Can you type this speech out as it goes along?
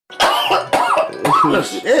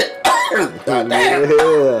Shit. Goddamn.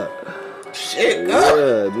 Yeah. Shit, God.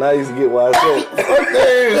 Yeah. Now you get why I said. Fuck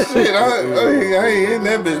that shit. I ain't hitting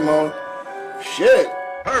that bitch, man. Shit.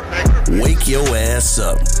 Perfect. Wake your ass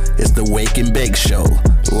up. It's the Wake and Bake Show.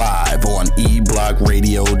 Live on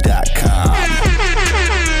eblockradio.com.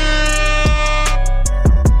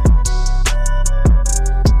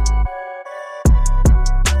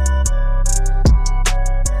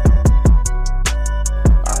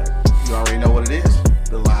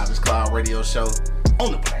 Radio show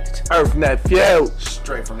on the planet Earth Nephew.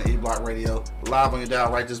 Straight from the E-Block Radio. Live on your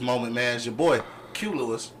dial right this moment, man. It's your boy, Q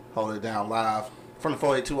Lewis, holding it down live from the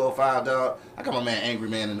 48205, dog. I got my man Angry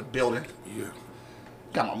Man in the building. Yeah.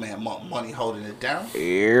 Got my man Money holding it down.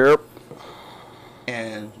 Yep.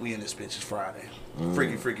 And we in this bitch. It's Friday.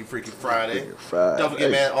 Freaky Friday. Friday. Don't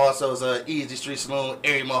forget, man, also it's Easy Street Saloon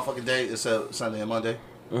every motherfucking day except Sunday and Monday.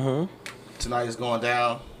 Tonight is going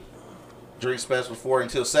down. Drink special 4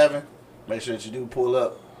 until 7. Make sure that you do pull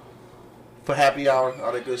up for happy hour,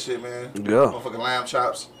 all that good shit, man. Yeah. Motherfucking lamb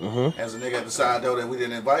chops. As a nigga at the side door that we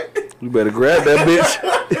didn't invite. You better grab that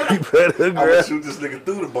bitch. You better I'm gonna grab. shoot this nigga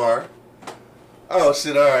through the bar. Oh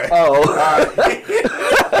shit! All right. Oh. All right.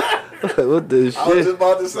 What the shit? I was just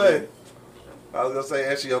about to say. I was gonna say,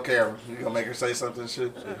 and she on camera. You gonna make her say something?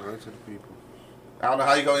 Shit. Say hi to the people. I don't know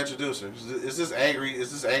how you gonna introduce her. Is this angry?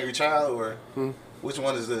 Is this angry child or which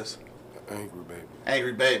one is this? Angry baby.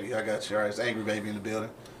 Angry baby. I got you. All right, it's angry baby in the building.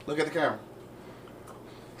 Look at the camera.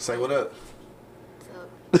 Say what up.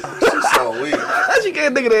 She's so weak. She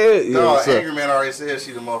can't think of that. No, Yeah, Angry Man already said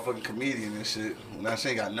she the motherfucking comedian and shit. Now she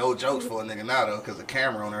ain't got no jokes for a nigga now though, cause the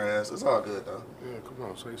camera on her ass. It's all good though. Yeah, come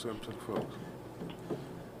on, say something to the folks.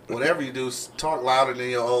 Whatever you do, talk louder than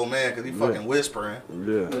your old man, cause he fucking whispering.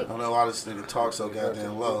 Yeah. I don't know why this nigga talk so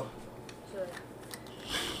goddamn low.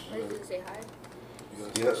 What did you say, hi?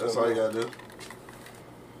 Yeah, that's all you gotta do.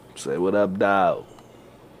 Say what up, dog.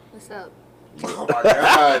 What's up? Oh my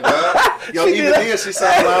god, dog. Yo, She even did then she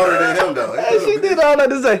sounded louder than him though. Hey, she did all that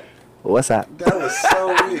to say. What's up? That was so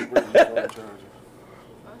weak.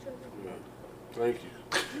 Thank you.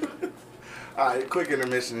 Alright, quick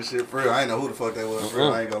intermission and shit. For real, I ain't know who the fuck that was. For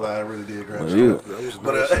real, I ain't gonna lie, I really did grab Well, shit. you. That was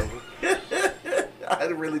But nice of her. I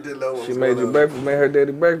really didn't know what She was made going you on. breakfast, made her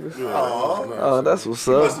daddy breakfast. Aw. Oh, that's what's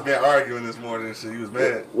He must up. have been arguing this morning and shit. He was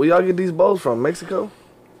mad. Where y'all get these bowls from? Mexico?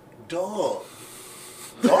 Dog.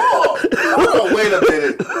 Hold on, wait a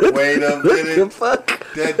minute. The fuck?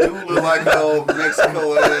 That dude look like the old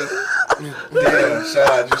Mexico ass. Damn,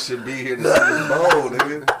 Shad, you should be here to see this bowl,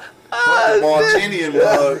 nigga. Fuck the Martinian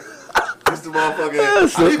mug. It's the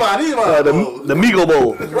motherfucking Arriba bowl. The Migo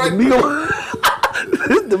Bowl. Right. The Migo.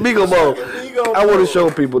 This is the Migo Bowl. Migo I want bowl. to show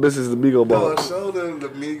people this is the Migo Bowl. Dog, show them the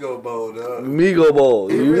Migo bowl, dog. Migo Bowl.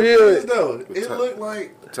 It You really hear is, it? though. It look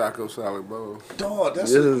like, Taco salad bowl. dog,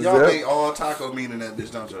 that's Yes, y'all that- make all taco meat in that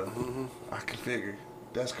bitch, don't y'all? I can figure.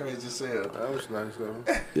 That's crazy as hell. That was nice of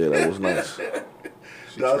her. Yeah, that was nice.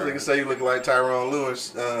 Dog, nigga say you look like Tyronn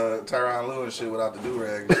Lewis shit without the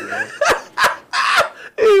do-rag and shit, man.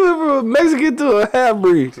 He went from a Mexican to a half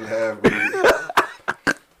breed. To have breed.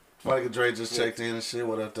 My nigga Dre just checked in and shit.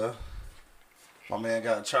 What up, though? My man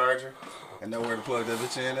got a charger and nowhere to plug that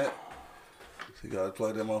bitch in at. So you gotta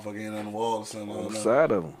plug that motherfucker in on the wall or something. I On don't the know.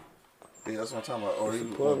 side of him. Yeah, that's what I'm talking about. Or you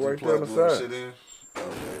plug want to right plug there on the the little side. shit in?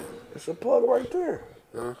 Okay. It's a plug right there.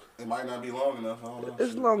 It might not be long enough. I don't know.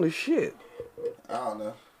 It's long as shit. I don't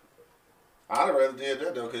know. I'd have rather did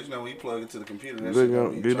that though, cause you know when you plug it to the computer, that Get shit no-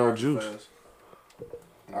 gonna be get no charging juice. fast.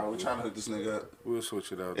 All right, we trying to hook this nigga up. We'll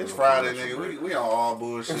switch it out. It's though. Friday, nigga. We on all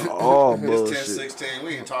bullshit. All It's bullshit. 10:16.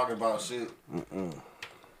 We ain't talking about shit.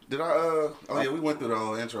 Did I? Oh yeah, we went through the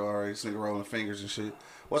whole intro already. This nigga rolling fingers and shit.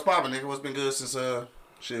 What's poppin', nigga? What's been good since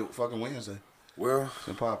shit fucking Wednesday? Well, It's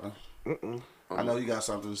been poppin'. I know you got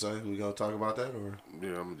something to say. We gonna talk about that or?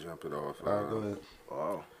 yeah, I'm gonna jump it off. All right, go ahead.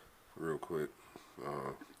 Wow. Real quick.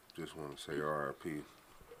 Just want to say R.I.P.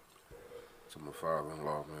 to my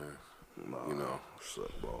father-in-law, man. You know, What's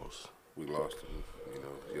up, boss? we lost him,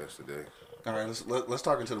 yesterday. All right, let's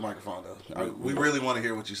talk into the microphone though. We really want to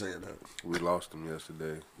hear what you say about it. We lost him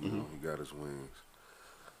yesterday. You know, he got his wings.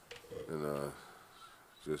 And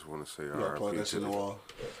just want to say You gotta plug R.I.P. that shit in the wall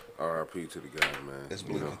R.I.P. to the guy, man. It's You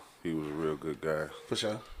bleeding. know, he was a real good guy. for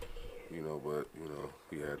sure. But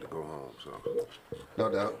he had to go home. So,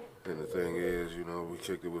 No doubt. and the thing is, we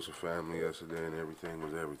kicked it with some family yesterday, and everything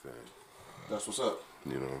was everything. That's what's up.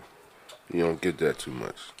 You don't get that too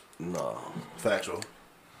much. No. Factual.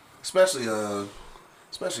 Especially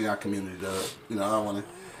our community, dog. I don't want to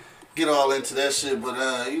get all into that shit, but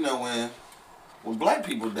when black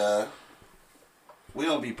people die, we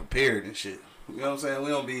don't be prepared and shit. You know what I'm saying? We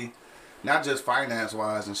don't be not just finance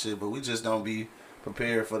wise and shit, but we just don't be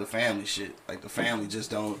prepared for the family shit. Like the family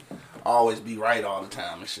just don't always be right all the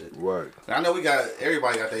time and shit. Right. And I know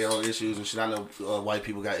everybody got their own issues and shit. I know white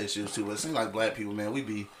people got issues too, but it seems like black people, man, we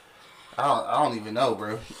be, I don't even know,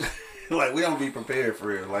 bro. Like we don't be prepared for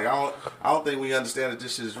real. Like I don't think we understand that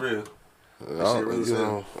this shit is real. I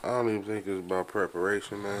don't even think it's about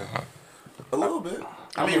preparation, man. A little bit.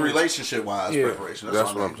 I mean, relationship wise, preparation.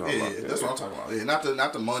 That's what I'm talking about. Yeah, that's what I'm talking about. Yeah,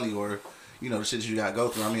 not the money or the shit you gotta go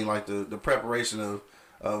through. I mean, like the preparation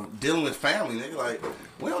of dealing with family. Nigga, like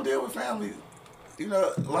we don't deal with family. A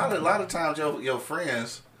lot of times your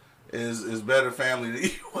friends is better family than you.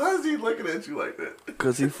 Why is he looking at you like that?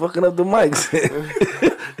 Cause he fucking up the mics.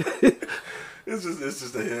 It's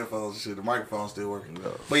just the headphones and shit. The microphone's still working.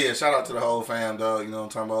 No. But yeah, shout out to the whole fam, dog. You know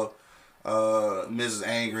what I'm talking about? Mrs.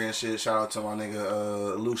 Angry and shit. Shout out to my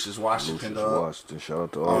nigga Lucius Washington, dog. Shout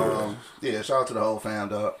out to all yeah, shout out to the whole fam,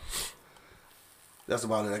 dog. That's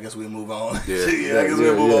about it. I guess we'll move on. Yeah, I guess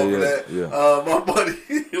we'll move on for that. Yeah. My buddy,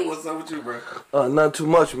 what's up with you, bro? Not too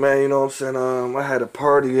much, man. You know what I'm saying? I had a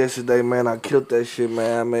party yesterday, man. I killed that shit,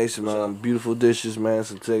 man. I made some beautiful dishes, man.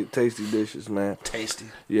 Some tasty dishes, man. Tasty.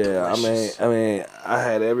 Yeah, delicious. I mean, I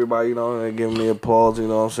had everybody, they giving me applause. You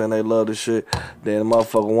know what I'm saying? They love the shit. Then the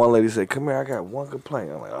motherfucker, one lady said, "Come here, I got one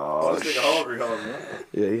complaint." I'm like, "Oh, this nigga hungry, man."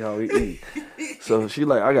 Yeah, he hungry. So she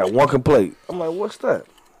like, "I got one complaint." I'm like, "What's that?"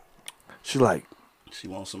 She like, she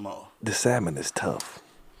wants some more. "The salmon is tough."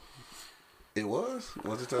 It was?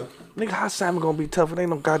 Was it tough? Nigga, how salmon gonna be tough? It ain't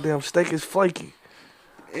no goddamn steak. It's flaky.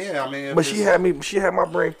 Yeah, I mean. But she had my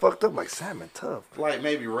brain fucked up like salmon tough. Like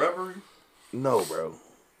maybe rubbery? No, bro.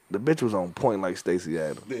 The bitch was on point like Stacey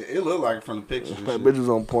Adams. Yeah, it looked like it from the pictures. That bitch was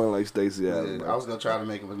on point like Stacey Adams. I was gonna try to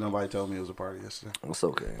make it, but nobody told me it was a party yesterday. It's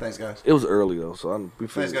okay. Thanks, guys. It was early though, so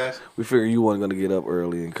Thanks, guys. We figured you wasn't gonna get up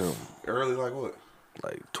early and come. Early like what?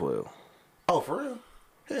 Like 12. Oh, for real?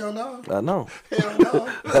 Hell no. I know. Hell no.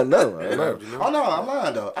 I know. Oh no, I'm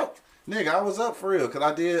lying though. Nigga, I was up for real because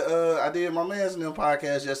I did my man's in them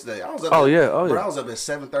podcast yesterday. I was up. Oh yeah. Bro, I was up at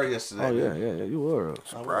 7:30 yesterday. Oh yeah, you were.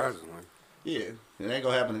 Surprisingly. Yeah, it ain't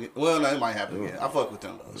gonna happen again. Well, no, it might happen again. I fuck with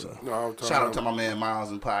them though. So. No, shout out to my man Miles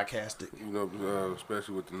and Podcastic.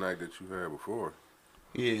 Especially with the night that you had before.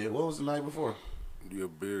 Yeah, what was the night before? Your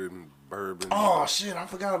beer and bourbon. Oh shit, I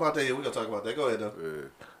forgot about that. Yeah, we gonna talk about that. Go ahead though.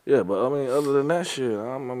 Yeah, but I mean, other than that shit,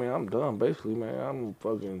 I'm done basically, man. I'm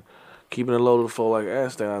fucking keeping it low to the floor like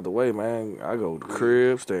ass, staying out the way, man. I go to the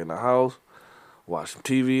crib, stay in the house, watch some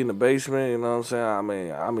TV in the basement. You know what I'm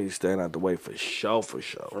saying? I mean, staying out the way for sure. For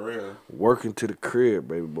real. Working to the crib,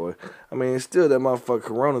 baby boy. I mean, it's still that motherfucking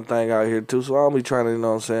Corona thing out here too, so I don't be trying to, you know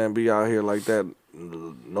what I'm saying, be out here like that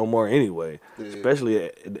no more anyway. Yeah. Especially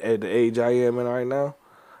at the age I am in right now.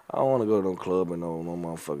 I don't want to go to no club and no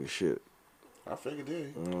motherfucking shit. I figured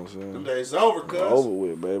it. You know what I'm saying? Them days over, cuz. Over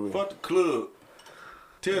with, baby. Fuck the club.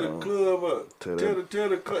 Tear the club up. Tear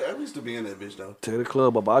the club. I used to be in that bitch though. Tear the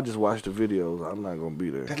club up. I just watched the videos. I'm not gonna be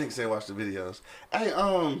there. That nigga said watch the videos. Hey,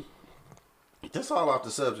 that's all off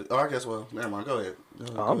the subject. Oh, I guess never mind. Go ahead.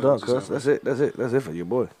 I'm done, cuz. That's it for your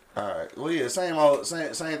boy. All right. Well, yeah, same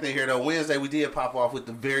thing here though. Wednesday we did pop off with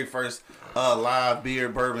the very first live beer,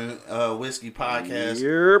 bourbon, whiskey podcast.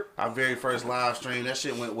 Yep. Our very first live stream. That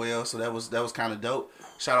shit went well, so that was kind of dope.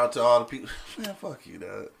 Shout out to all the people. Man, fuck you,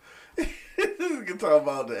 dog. You can talk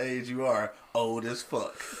about the age you are. Old as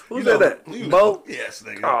fuck. Who said that? Bo? Yes,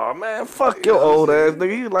 nigga. Oh man, fuck your old ass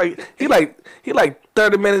nigga. He like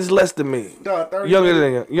 30 minutes less than me. No, 30 younger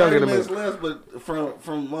minutes, than me. 30 minutes less, but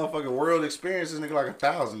from motherfucking world experience, this nigga like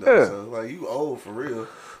 1,000 though. Yeah. So like you old for real.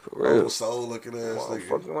 For real. Old soul looking ass nigga.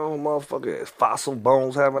 Motherfucking old motherfucking ass. Fossil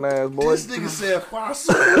bones having ass boy. This nigga said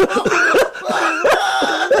fossil.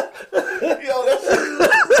 Yo,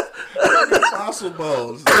 that's fossil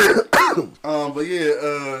bones. But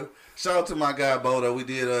yeah, shout out to my guy Bodo. We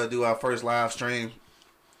did do our first live stream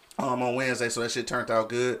on Wednesday, so that shit turned out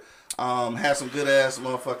good. Had some good ass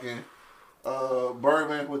motherfucking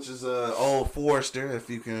bourbon, which is Old Forester, if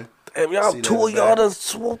you can. Damn, y'all two of y'all done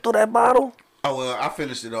swooped through that bottle? Oh well, I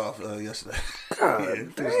finished it off yesterday.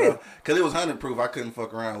 God, damn. Cause it was 100 proof. I couldn't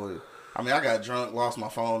fuck around with it. I mean, I got drunk, lost my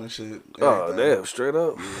phone and shit. Oh damn, straight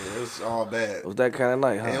up. Yeah, it was all bad. It was that kind of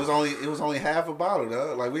night, huh? And it was only half a bottle,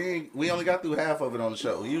 though. Like we only got through half of it on the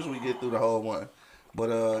show. Usually we get through the whole one,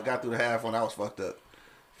 but got through the half one. I was fucked up,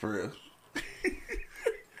 for real.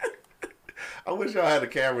 I wish y'all had a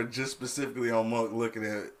camera just specifically on Monk looking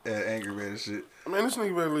at Angry Man and shit. Man, this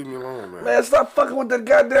nigga better leave me alone, man. Man, stop fucking with that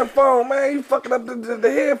goddamn phone, man. You fucking up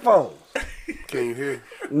the headphones. Can you hear?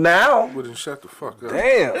 Now? Well, then shut the fuck up.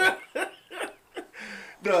 Damn.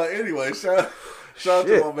 No, anyway, shout Shout out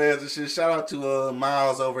to my man and shit. Shout out to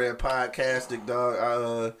Miles over at Podcastic, dog.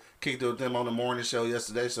 I kicked it with them on the morning show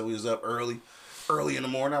yesterday, so we was up early in the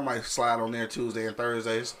morning. I might slide on there Tuesday and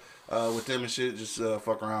Thursdays with them and shit. Just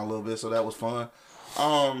fuck around a little bit, so that was fun.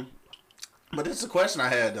 But this is a question I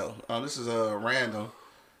had though. This is random,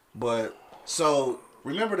 but so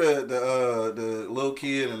remember the little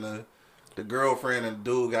kid and the girlfriend and the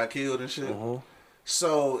dude got killed and shit. Mm-hmm.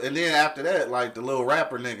 So and then after that, like the little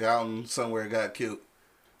rapper nigga out in somewhere got killed.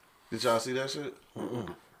 Did y'all see that shit?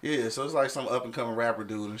 Mm-mm. Yeah, so it's like some up and coming rapper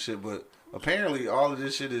dude and shit. But apparently all of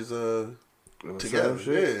this shit is together.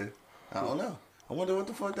 Shit? Yeah, I don't know. I wonder what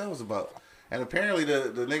the fuck that was about. And apparently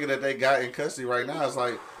the nigga that they got in custody right now is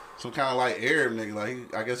like some kind of like Arab nigga.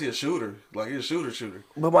 Like I guess he a shooter. Like he a shooter.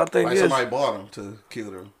 But my thing like is, somebody bought him to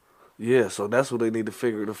kill them. yeah, so that's what they need to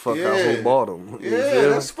figure the fuck out who bought him. You Yeah, feel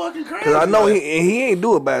that's me? fucking crazy. Cause I know like, he ain't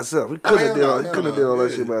do it by himself. He couldn't have hell did no, all that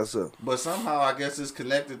yeah. shit by himself. But somehow I guess it's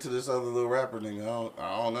connected to this other little rapper nigga.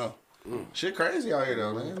 I don't know. Shit crazy out here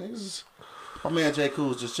though, man. Niggas. My man J.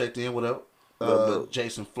 Cool's just checked in. What up?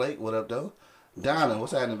 Jason Flake. What up though? Donna,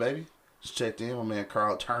 what's happening, baby? Just checked in. My man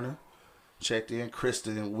Carl Turner checked in.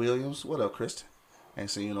 Kristen Williams. What up, Kristen? Ain't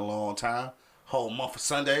seen you in a long time. Whole month of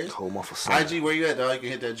Sundays. IG, where you at, dog? You can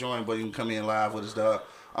hit that join, but you can come in live with us, dog.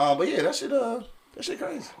 But yeah, that shit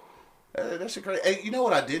crazy. That shit crazy. Hey, you know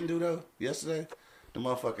what I didn't do though yesterday? The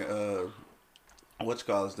motherfucking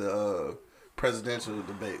the presidential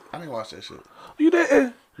debate. I didn't watch that shit. You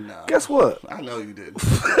didn't? Nah. Guess what? I know you didn't.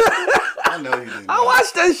 I know you didn't. I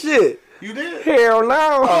watched that shit. You did? Hell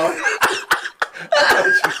no.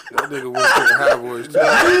 That nigga went to the high voice too. I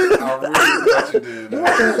really thought you did.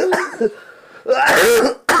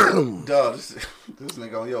 Dog, this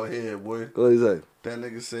nigga on your head, boy. What you say? That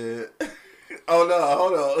nigga said, oh no,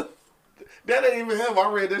 hold on. That ain't even him. I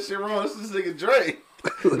read that shit wrong. It's this nigga Dre.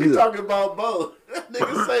 He talking about Bo. That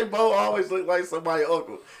nigga say Bo always looked like somebody's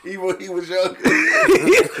uncle, even when he was younger.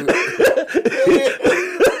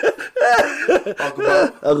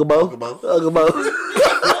 Uncle Bo.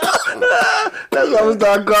 That's what I'm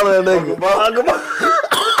start calling that nigga. Uncle Bo.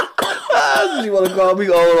 You want to call me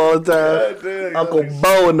old all the time? Damn, Uncle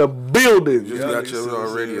Bo in the building. You just got your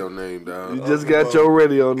radio name down. You just got your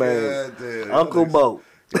radio name. God damn. Uncle Bo.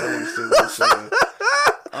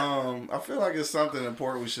 I feel like it's something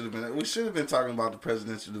important we should have been talking about the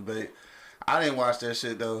presidential debate. I didn't watch that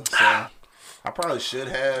shit though, so I probably should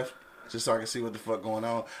have, just so I can see what the fuck going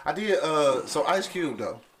on. I did so Ice Cube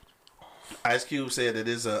though. Ice Cube said that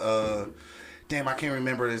it's a damn, I can't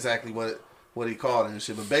remember exactly what he called it and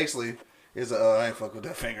shit, but basically it's I ain't fuck with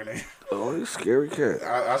that fingernail. Oh, you scary cat.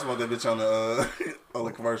 I smoked that bitch on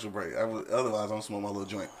the commercial break. Otherwise, I don't smoke my little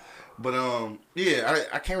joint. But yeah,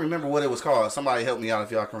 I can't remember what it was called. Somebody help me out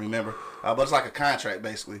if y'all can remember. But it's like a contract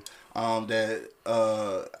basically. That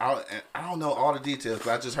I don't know all the details,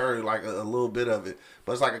 but I just heard like a little bit of it.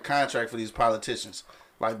 But it's like a contract for these politicians.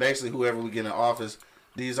 Like basically, whoever we get in office,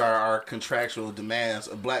 these are our contractual demands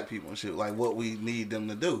of black people and shit. Like what we need them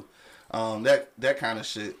to do. That kind of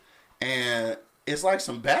shit. And it's like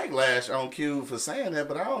some backlash on Cube for saying that,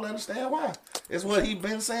 but I don't understand why. It's what he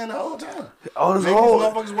been saying the whole time. Oh, his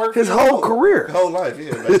for whole career. Whole life,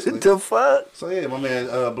 yeah, basically. The fuck? So yeah, my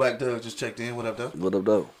man Black Doug just checked in. What up, though? What up,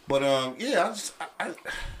 though? But yeah,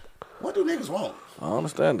 what do niggas want? I don't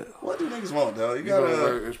understand it. What do niggas want, though? You know,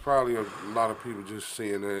 gotta. it's probably a lot of people just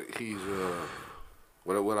seeing that he's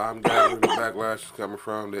what I'm gathering the backlash is coming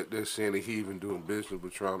from, that they're saying that he even doing business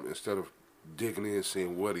with Trump instead of digging in and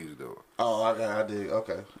seeing what he's doing. Oh, I dig.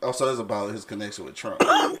 Okay. Oh, so it's about his connection with Trump.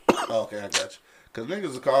 Okay, I got you. Because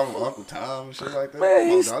niggas are calling him Uncle Tom and shit like that. Man,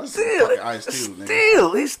 he's he's still.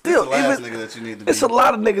 He's still. The last nigga that you need to be. It's a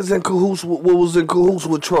lot of niggas in cahoots with what was in cahoots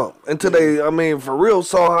with Trump. Until they, I mean, for real,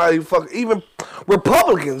 saw how he even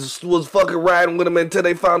Republicans was fucking riding with him until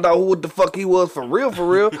they found out what the fuck he was for real.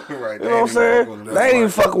 Right, you know what I'm saying? They ain't even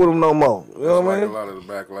fucking with him no more. You know what I mean? A lot of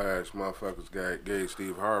the backlash motherfuckers gave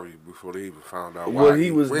Steve Harvey before they even found out well, why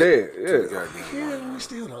he was there. Yeah, we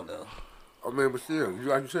still don't know. I mean, but still,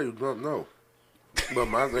 like you said, you don't know. But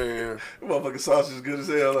my thing, motherfucking sausage is good as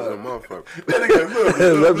hell. that motherfucker.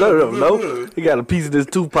 No, he got a piece of this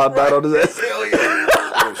tooth popped out on his ass. Hell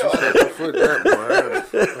yeah. She stuck her foot that boy.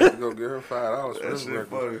 I had to go get her $5 for That this shit record.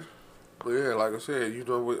 funny. But yeah, like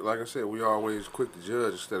I said, we always quick to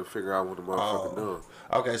judge instead of figure out what the motherfucker doing.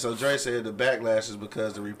 Okay, so Dre said the backlash is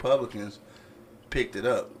because the Republicans picked it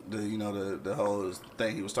up. The whole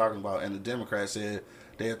thing he was talking about, and the Democrats said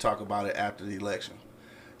they'll talk about it after the election.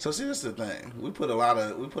 So see, this is the thing. We put a lot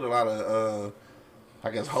of I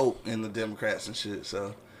guess hope in the Democrats and shit.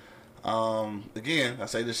 So again, I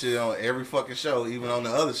say this shit on every fucking show, even on the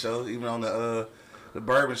other show, even on the the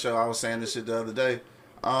Bourbon Show. I was saying this shit the other day.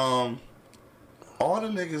 All the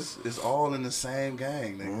niggas is all in the same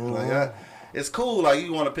gang, nigga. Like, it's cool. Like,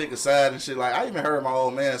 you want to pick a side and shit. Like, I even heard my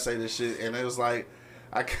old man say this shit, and it was like,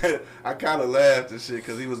 I kind of laughed and shit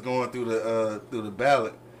because he was going through the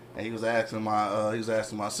ballot, and he was asking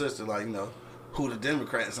my sister, like, you know, who the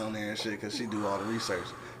Democrats on there and shit, because she do all the research.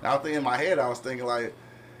 And I was thinking in my head, I was thinking like,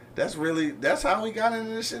 that's how we got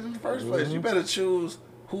into this shit in the first place. You better choose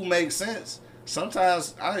who makes sense.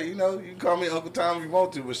 Sometimes, you can call me Uncle Tom if you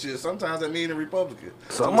want to, but shit, sometimes that mean a Republican.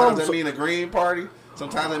 Sometimes that mean a Green Party.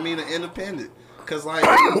 Sometimes that mean an independent. Because, like,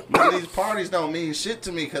 none of these parties don't mean shit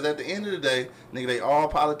to me. Because at the end of the day, nigga, they all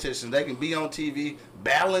politicians. They can be on TV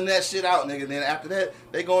battling that shit out, nigga. Then after that,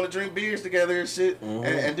 they going to drink beers together and shit.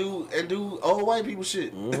 And do old white people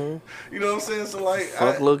shit. You know what I'm saying? So, like,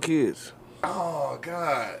 fuck little kids. Oh,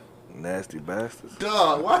 God. Nasty bastards.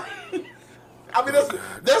 Dog, why? I mean,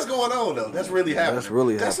 that's going on, though. That's really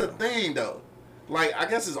happening. That's a thing, though. Like, I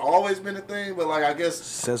guess it's always been a thing, but, like, I guess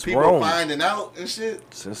since people Rome. finding out and shit.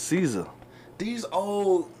 Since Caesar. These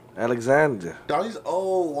old... Alexander. Dog, these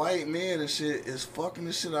old white men and shit is fucking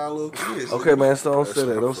the shit out of little kids. Okay, man, so don't say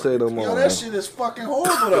that. Don't say it no more. Yo, that shit is fucking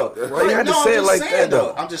horrible, though. Why you had to say it like that,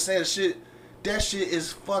 though? I'm just saying shit. That shit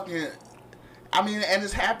is fucking... I mean, and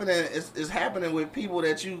it's happening. It's happening with people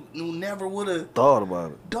that you never would have... thought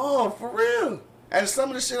about it. Dog, for real. And some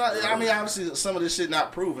of the shit, I mean, obviously, some of this shit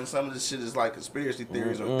not proven. Some of this shit is like conspiracy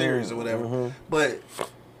theories or theories or whatever. But,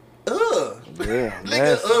 Yeah,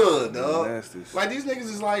 nigga, dog. Nasty. Like, these niggas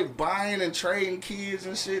is like buying and trading kids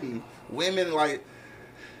and shit and women, like,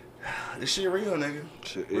 this shit real, nigga.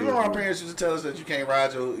 Remember our parents used to tell us that you can't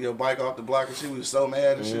ride your bike off the block and shit? We was so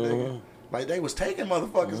mad and shit, nigga. Like, they was taking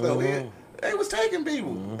motherfuckers, though, man. They was taking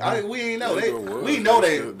people. We ain't know. We know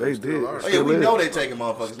they did. Oh, yeah, we know they taking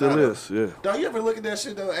motherfuckers. Still is, yeah. Dog, you ever look at that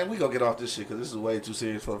shit, though? And we gonna get off this shit because this is way too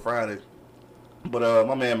serious for a Friday. But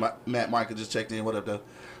my man Matt Michael just checked in. What up, though?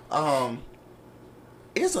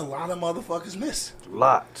 It's a lot of motherfuckers missing.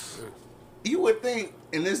 Lots. You would think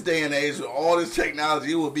in this day and age with all this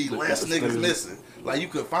technology, it would be less niggas missing. Like, you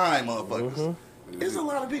could find motherfuckers. There's a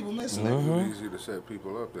lot of people missing. It's easy to set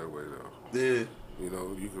people up that way, though. Yeah. You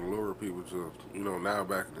know, you can lure people to, now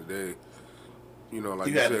back in the day, like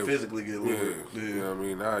you you had said, to physically get lured. Yeah. You know what I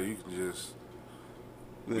mean? Now you can just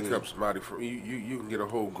pick up somebody from, you can get a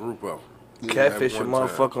whole group of them. Catfish a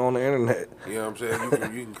motherfucker on the internet. You know what I'm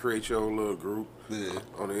saying? You can create your own little group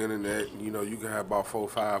on the internet. You can have about 4 or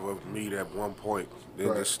 5 of them meet at one point,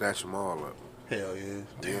 then just snatch them all up. Hell yeah.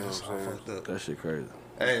 Damn, that's all fucked up. That shit crazy.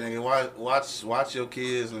 Hey, nigga, watch your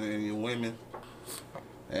kids and your women.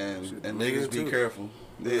 And niggas be careful.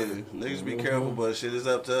 Yeah, niggas be careful, but shit is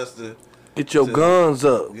up to us to... Get your guns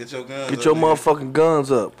up. Get your guns up. Get your motherfucking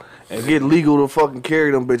guns up. And get legal to fucking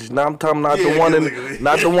carry them bitches. Now I'm talking not the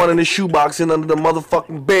one in the shoebox and under the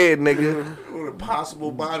motherfucking bed, nigga. With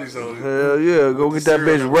possible bodies on it. Hell yeah, go get that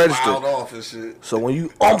bitch registered. Off and shit. So when you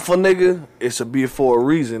a nigga, it's for a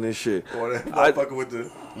reason and shit. Or that motherfucker with the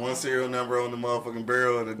one serial number on the motherfucking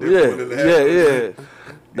barrel and the different one in the hat.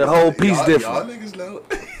 The whole piece different. Y'all niggas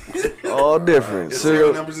know. All different.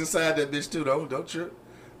 Serial numbers inside that bitch too, though. Don't trip.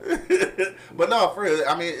 But no, for real,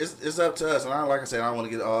 I mean, it's up to us. And like I said, I don't want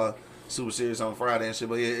to get super serious on Friday and shit,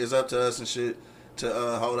 but yeah, it's up to us and shit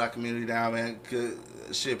to hold our community down, man.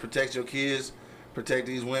 Shit, protect your kids, protect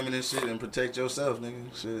these women and shit, and protect yourself,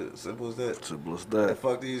 nigga. Shit, simple as that. Simple as that. And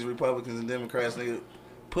fuck these Republicans and Democrats, nigga.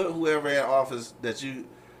 Put whoever in office that you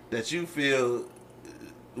feel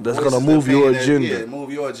that's gonna move your agenda. Yeah,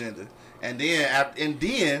 move your agenda. And then after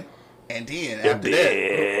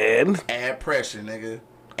that, add pressure, nigga.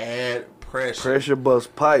 Add pressure. Pressure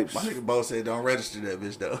bust pipes. My nigga Bo said don't register that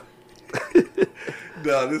bitch though.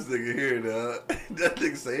 Nah, this nigga here, dog. That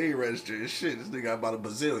nigga say he ain't registering shit. This nigga got about a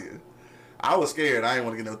bazillion. I was scared. I ain't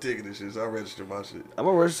want to get no ticket and shit, so I registered my shit. I'm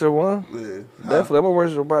gonna register one. Yeah. Definitely. I'm gonna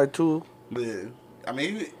register probably 2. Yeah. I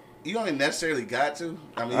mean, you don't necessarily got to.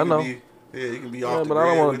 I mean, I know. You can be off the but grid.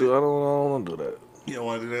 I don't want to do that. You don't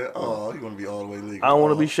want to do that? Oh, you want to be all the way legal. I don't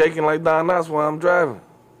want to be shaking like Don Knotts while I'm driving.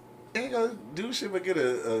 You ain't gonna do shit but get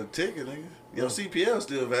a ticket, nigga. Your CPL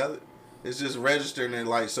still valid. It's just registering it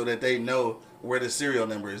like so that they know where the serial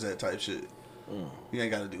number is, that type shit. You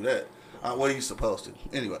ain't got to do that. What are you supposed to?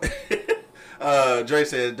 Anyway. Dre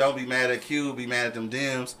said, don't be mad at Q, be mad at them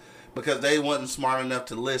Dems because they wasn't smart enough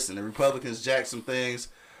to listen. The Republicans jacked some things.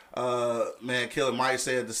 Man, Killer Mike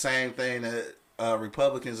said the same thing that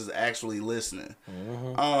Republicans is actually listening.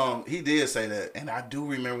 He did say that, and I do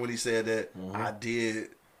remember when he said that.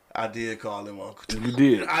 I did call him Uncle. You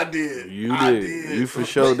did. I did. You did. You for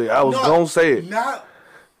sure did. I was gonna say it.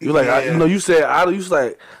 You like, yeah. you said, you was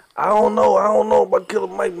like, I don't know about Killer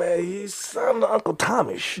Mike, man. He's sounding Uncle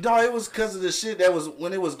Tomish. No, it was because of the shit that was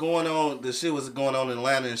when it was going on. The shit was going on in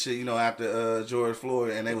Atlanta and shit. You know, after George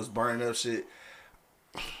Floyd and they was burning up shit.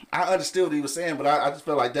 I understood what he was saying, but I just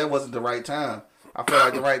felt like that wasn't the right time. I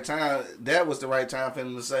felt like that was the right time for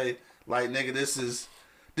him to say, like, nigga, this is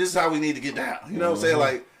how we need to get down. You know what I'm saying?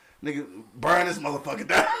 Like, nigga, burn this motherfucker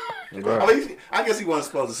down. Right. I mean, I guess he wasn't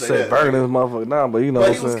supposed to say that. Burn this motherfucker down, but you know but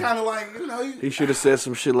what he I'm was saying. kind of like, you know, He should have said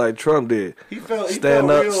some shit like Trump did. He felt stand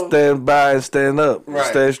up, real, stand by, and stand up. Right.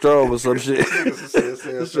 Stand strong or some shit. said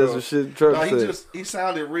That's some shit Trump said. He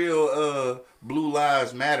sounded real Blue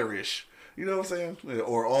Lives Matter-ish. You know what I'm saying?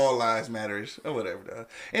 Or All Lives Matter-ish. Or whatever, dog.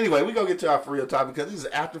 Anyway, we gonna get to our for real topic because this is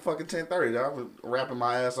after fucking 10:30, dog. I was rapping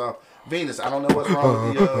my ass off. Venus, I don't know what's wrong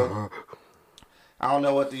with the I don't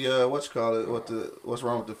know what the what's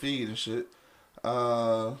wrong with the feed and shit.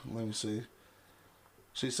 Let me see.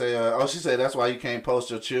 She said that's why you can't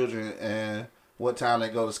post your children and what time they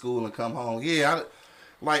go to school and come home. Yeah,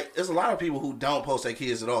 there's a lot of people who don't post their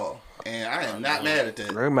kids at all, and I am not mad at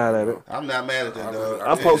that. I'm mad at it. I'm not mad at that, dog.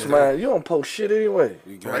 I post mine. You don't post shit anyway.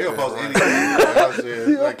 You don't post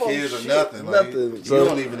anything. Like kids or nothing. Nothing. Like, So, you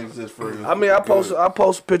don't even exist for real. I mean, I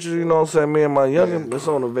post pictures. You know what I'm saying? Me and my youngin', it's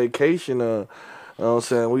on a vacation. You know what I'm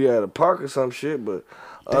saying? We at a park or some shit, but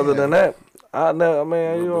other than that. You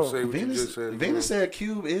know. Venus said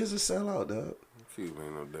Cube is a sellout, dog. Cube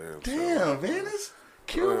ain't no damn sellout. Venus?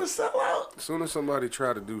 Cube is a sellout? As soon as somebody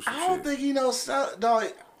try to do some shit. I don't think he knows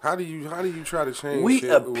dog. How do you try to change we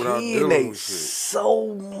shit without dealing with shit?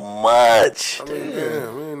 So much. I mean,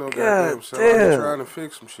 damn, we ain't no God goddamn sellout. Trying to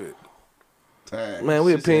fix some shit. Dang. Man,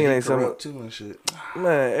 we opinionate something. Too and shit.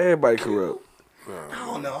 Man, everybody corrupt. I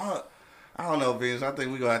don't know. I don't know, Venus. I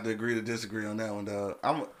think we gonna have to agree to disagree on that one, dog.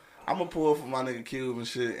 I'm gonna pull for my nigga Cube and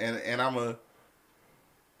shit, and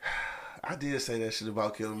I did say that shit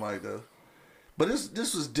about Killer Mike though, but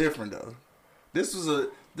this was different though. This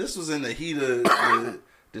was in the heat of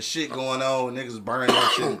the shit going on, niggas burning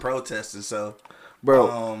that shit and protesting. So, bro,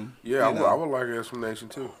 I would like an explanation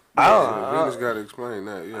too. Venus got to explain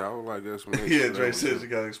that. Yeah, I would like an explanation. Yeah, Dre says you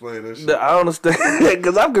got to explain that shit. I understand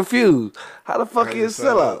because I'm confused. How the fuck is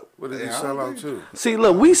sellout? What did he sell out to? See,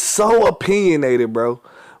 look, we so opinionated, bro.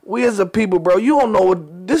 We as a people, bro, you don't know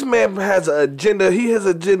what this man has an agenda. He has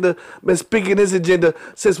agenda, been speaking his agenda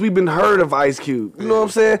since we've been heard of Ice Cube. You know what I'm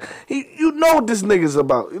saying? You know what this nigga's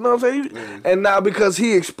about. You know what I'm saying? And now because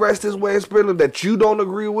he expressed his way of spinning that you don't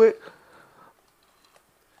agree with.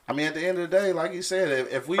 I mean, at the end of the day, like you said,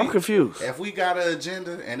 I'm confused. If we got an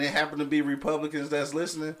agenda and it happen to be Republicans that's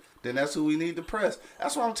listening, then that's who we need to press.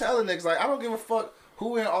 That's what I'm telling niggas. Like, I don't give a fuck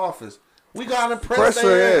who in office. We gotta press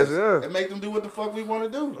their ass and make them do what the fuck we want to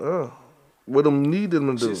do. What them need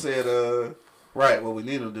them to do. She said, right, what we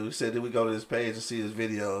need them to do. She said, did we go to his page and see his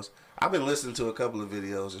videos? I've been listening to a couple of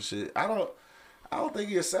videos and shit. I don't think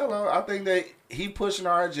he's a sellout. I think that he pushing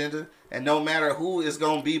our agenda, and no matter who is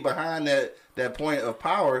gonna be behind that point of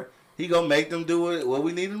power, he gonna make them do what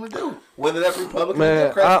we need them to do. Whether that's Republican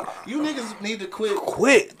or Democrat. You niggas need to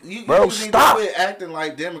quit. You bro, stop. Need to quit acting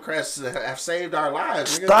like Democrats have saved our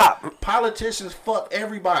lives. Stop. Niggas. Politicians fuck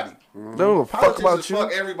everybody. No, fuck about you.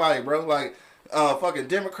 Fuck everybody, bro. Like, fucking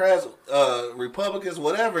Democrats, Republicans,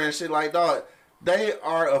 whatever and shit like that. They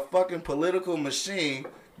are a fucking political machine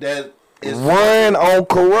that is run on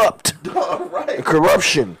right.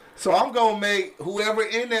 Corruption. So I'm gonna make whoever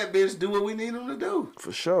in that bitch do what we need them to do.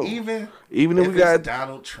 For sure. Even if we got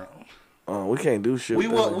Donald Trump. We can't do shit. We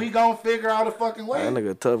gonna figure out a fucking way. That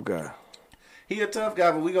nigga a tough guy. He a tough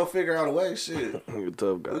guy, but we gonna figure out a way. Shit. He a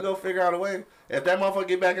tough guy. We gonna figure out a way. If that motherfucker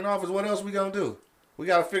get back in office, what else we gonna do? We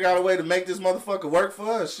gotta figure out a way to make this motherfucker work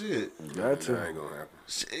for us. Shit. Got to. That ain't gonna happen.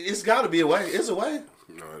 It's gotta be a way. It's a way.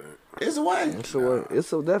 No, it ain't. It's a way. It's a way.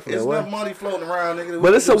 It's a definite It's way. enough money floating around, nigga.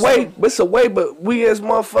 But it's a way. It's a way. But we as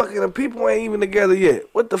motherfucking the people ain't even together yet.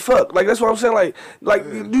 What the fuck? Like that's what I'm saying. Like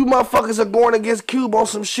you motherfuckers are going against Cube on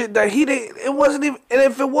some shit that he didn't. It wasn't even. And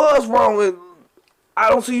if it was wrong, I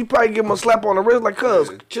don't see you probably give him a slap on the wrist like, cuz,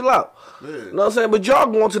 chill out. Yeah. You know what I'm saying? But y'all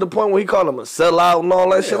going to the point where he called him a sellout and all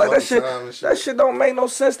that shit. Like that shit don't make no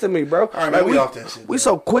sense to me, bro. All right, like, man, we off that shit. We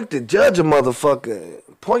so quick to judge a motherfucker.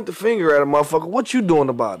 Point the finger at a motherfucker. What you doing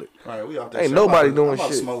about it? All right, we off that Ain't shit. nobody doing I'm about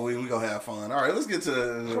shit. To smoke weed. We gonna have fun. All right, let's get to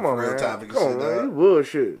the real topic. Come on, man. You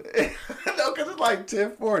bullshit. No, cause it's like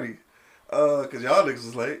 10:40. Cause y'all niggas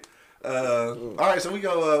is late. All right, so we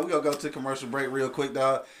gonna go to commercial break real quick,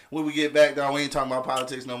 dog. When we get back, dog, we ain't talking about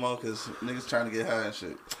politics no more, cause niggas trying to get high and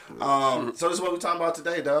shit. So this is what we talking about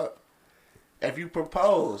today, dog. If you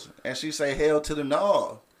propose and she say hell to the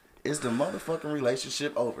no, Is the motherfucking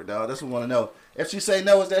relationship over, dog? That's what we want to know. If she say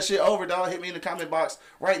no, is that shit over, dog? Hit me in the comment box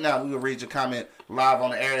right now. We will read your comment live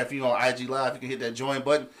on the air. If you on IG Live, you can hit that join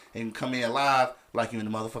button and come in live like you in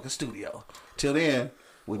the motherfucking studio. Till then,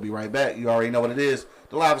 we'll be right back. You already know what it is.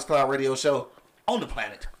 The Livest Cloud Radio Show on the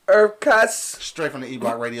planet. Earth cuts. Straight from the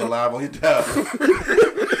E-Block Radio Live on your dial. Yeah,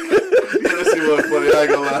 let's see what's funny. I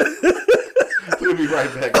ain't gonna lie. We'll be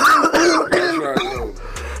right back.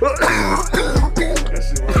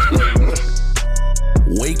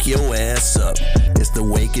 Wake your ass up. It's the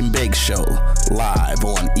Wake and Bake Show, live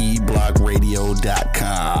on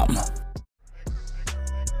eblockradio.com.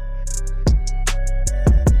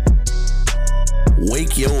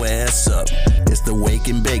 Wake your ass up. It's the Wake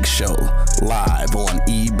and Bake Show, live on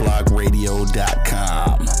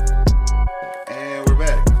eblockradio.com. And we're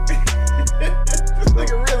back. This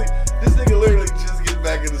nigga literally just get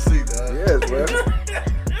back in the seat, dog. Yes, bro.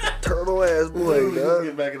 Turtle ass boy, Just dog.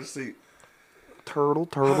 get back in the seat. Turtle.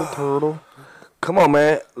 Come on,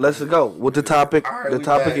 man. Let's go with the topic. All right, The we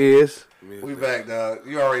topic back. is We back, dog.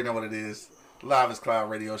 You already know what it is. Livest Cloud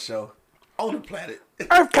Radio Show on the planet.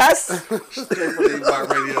 Earth cuts. Straight from the E-Block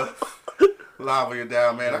Radio. Live on your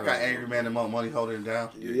dial, man. I got Angry Man and Money holding it down.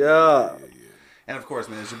 Yeah. And of course,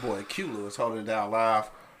 man, it's your boy Q Lewis holding it down live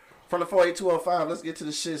from the 48205. Let's get to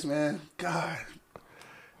the shits, man. God,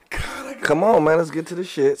 Come on, man. Let's get to the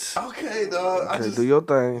shits. okay, dog. Okay, do your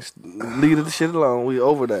thing. Leave the shit alone. We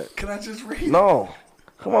over that. Can I just read? No.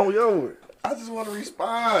 Come on, we over it. I just want to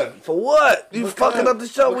respond. For what? You Because- fucking up the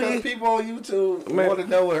show. Because people on YouTube Man. want to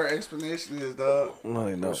know what her explanation is, dog. No,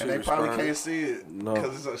 they know. And they probably responded? can't see it No.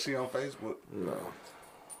 because she on Facebook.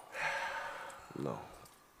 No.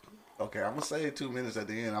 Okay, I'm gonna say 2 minutes at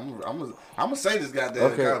the end. I'm gonna say this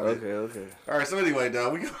goddamn comment. Okay. All right. So anyway,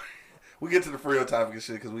 dog, we get to the real topic and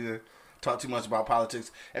shit because we didn't talk too much about politics.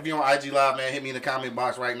 If you're on IG Live, man, hit me in the comment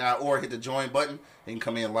box right now or hit the join button and you can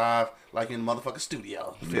come in live like in the motherfucking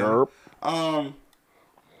studio. Feel me? Yerp. All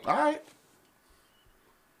right.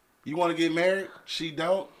 You want to get married? She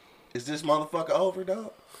don't. Is this motherfucker over,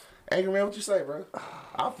 dog? Angry Man, what you say, bro?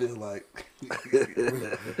 I feel like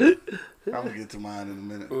I'm gonna get to mine in a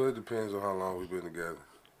minute. Well, it depends on how long we've been together.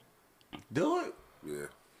 Do it. Yeah.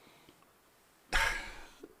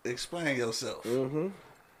 Explain yourself. Mm-hmm.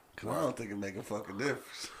 Cause I don't think it make a fucking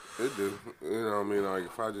difference. It do. You know what I mean? Like,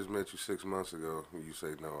 if I just met you 6 months ago and you say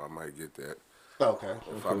no, I might get that. Okay.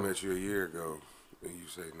 If I met you a year ago and you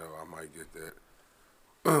say no, I might get that.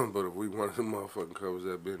 But if we one of the motherfucking couples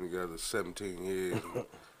that been together 17 years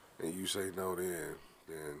and you say no, then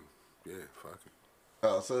yeah, fuck it.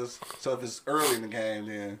 Oh, so if it's early in the game,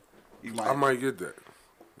 then you might. I might get that.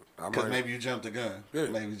 Because maybe you jumped the gun. Yeah.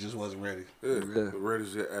 Maybe you just wasn't ready. Yeah, Yeah. ready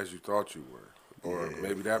as you thought you were. Or Yeah.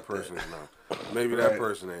 maybe that person is not. Maybe Right. that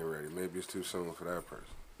person ain't ready. Maybe it's too soon for that person.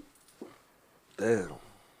 Damn.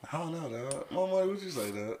 I don't know, dog. Mama, what you say,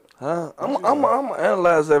 dog? Huh? I'm gonna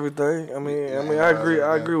analyze everything. I mean, I analyze agree. I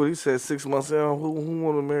everything. agree with he said 6 months in. Who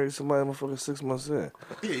want to marry somebody motherfucking 6 months in?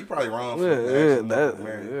 Yeah, you probably wrong. For Yeah, asking that, them to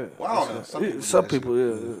marry. yeah. Well, I don't know. Some people. Some do that people,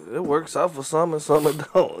 shit. yeah, it works out for some and some it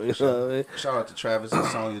don't. You know what I mean? Shout out to Travis and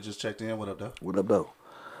Sonya just checked in. What up, though? What up, though?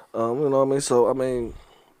 You know what I mean? So, I mean,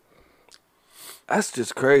 that's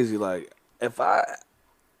just crazy. Like,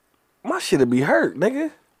 my shit'd be hurt,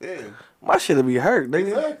 nigga. Yeah, My shit'd be hurt,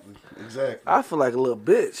 nigga. exactly. I feel like a little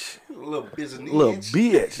bitch. A little business. Little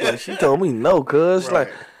bitch. Like, she told me no, cuz. Right.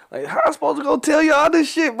 Like, how I supposed to go tell y'all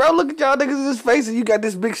this shit, bro? Look at y'all niggas in his face and you got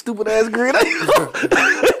this big stupid ass grin on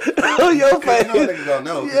your Cause face. you know niggas don't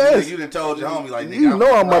know. Yes. You done told your homie like, nigga, You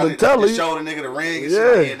know I'm about to tell Just her. show the nigga the ring and Yeah.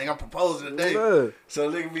 shit. Like, yeah, nigga, I'm proposing today. Yeah.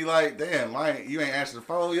 So nigga be like, damn, you ain't answered the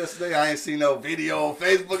phone yesterday. I ain't seen no video on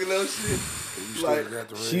Facebook and no shit. You still Like, got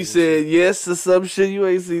the ring She and said yes to some shit. You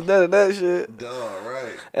ain't seen none of that shit. dog,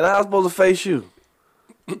 right. And how I supposed to face you?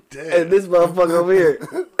 Damn. And this motherfucker over here.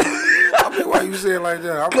 I mean, why you say it like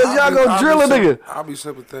that? 'Cause y'all gonna drill a nigga. I'll be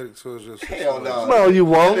sympathetic to it just. Hell no. No, you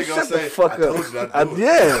won't. They gonna Shut the say, fuck I up. told you not to do it.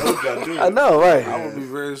 Yeah. I told you not to do it. I know, right? I would be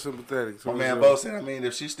very sympathetic to My it. man Bo said, I mean,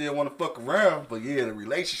 if she still want to fuck around, but yeah, the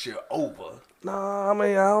relationship over. Nah, I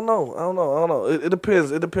mean, I don't know. It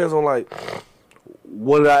depends. It depends on, like,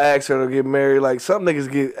 what did I ask her to get married? Like, some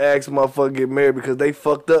niggas get asked motherfucker get married because they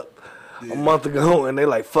fucked up a month ago and they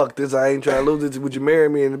like, fuck this, I ain't trying to lose this. Would you marry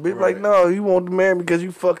me? And the bitch like, no, you want to marry me because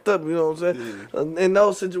you fucked up. You know what I'm saying? In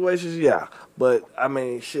those situations, yeah. But, I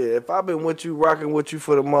mean, shit, if I've been with you, rocking with you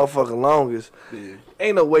for the motherfucking longest,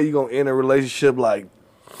 ain't no way you going to end a relationship like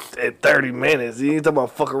at 30 minutes. You ain't talking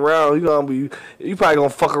about fuck around. You probably going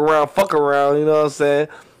to fuck around, you know what I'm saying?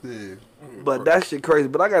 Yeah. But that shit crazy.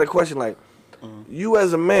 But I got a question, like, you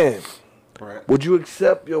as a man, Right. would you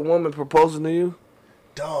accept your woman proposing to you?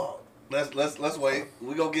 Dog. Let's wait.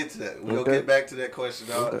 We gonna get to that. We gonna Okay. get back to that question,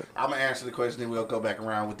 dog. Okay. I'm gonna answer the question, then we'll go back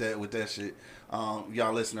around with that shit.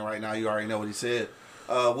 Y'all listening right now, you already know what he said.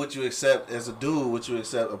 Would you accept as a dude? Would you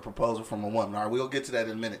accept a proposal from a woman? All right, we'll get to that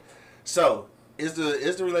in a minute. So, is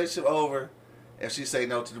the relationship over if she say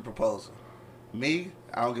no to the proposal? Me,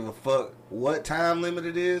 I don't give a fuck what time limit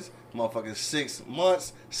it is. Motherfucking 6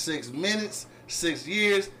 months, 6 minutes, 6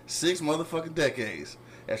 years, 6 motherfucking decades.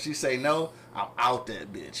 If she say no, I'm out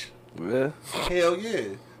that bitch. Yeah. Hell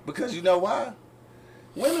yeah. Because you know why?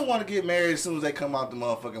 Women want to get married as soon as they come out the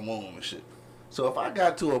motherfucking womb and shit. So if I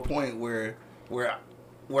got to a point where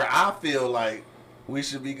I feel like we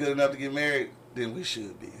should be good enough to get married, then we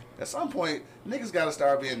should be. At some point, niggas got to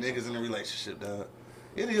start being niggas in a relationship, dog.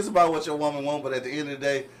 It is about what your woman want, but at the end of the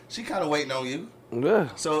day, she kind of waiting on you. Yeah.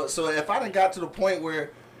 So if I done got to the point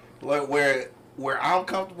where I'm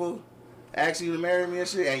comfortable asking you to marry me and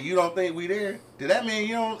shit, and you don't think we there, did that mean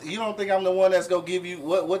you don't think I'm the one that's gonna give you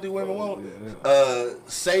what do women want?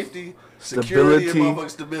 Safety, security, and Stability. motherfucking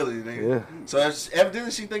stability, nigga. Yeah. So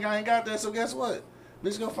evidently she think I ain't got that. So guess what?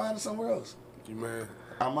 Bitch, go find it somewhere else. You man,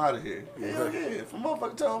 I'm out of here. Hell yeah. If a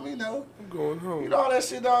motherfucker told me no, I'm going home. you know all that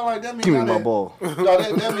shit, dog. Like that mean Give me I my done- ball. No,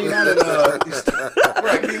 that mean I done,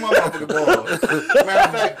 right, give me my motherfucking ball. Matter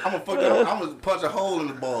of fact, I'm gonna punch a hole in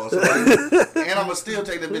the ball. So like, and I'm gonna still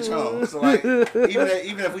take that bitch home. So like, even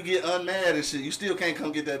if we get unmad and shit, you still can't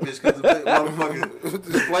come get that bitch because the motherfucking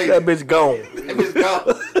display. That bitch gone. That bitch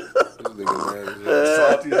gone. This nigga mad as hell.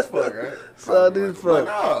 Salty as fuck, right? Salty as But fuck.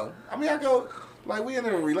 no, I mean I go. Like, we in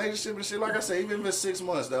a relationship and shit, like I say, even if it's 6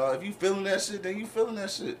 months, dog, if you feeling that shit, then you feeling that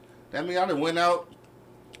shit. That mean I done went out,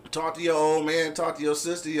 talked to your old man, talked to your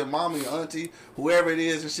sister, your mama, your auntie, whoever it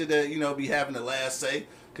is and shit that, you know, be having the last say.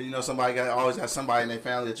 Because, you know, somebody always got somebody in their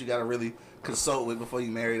family that you got to really consult with before you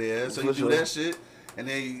marry their ass. So you For do sure. that shit, and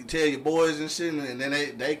then you tell your boys and shit, and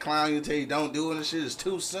then they clown you and tell you don't do it and shit. It's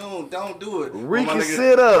too soon. Don't do it.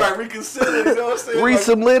 Reconsider. Right, reconsider. You know what I'm saying? Read Like,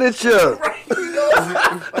 some literature. right, you know what I'm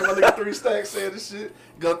saying? Like my nigga 3 Stacks said this shit.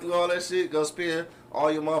 Go through all that shit. Go spend all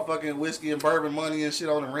your motherfucking whiskey and bourbon money and shit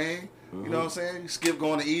on the ring. You know what I'm saying? You skip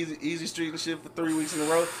going to Easy Street and shit for 3 weeks in a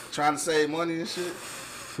row, trying to save money and shit.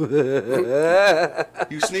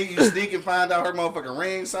 You sneak and find out her motherfucking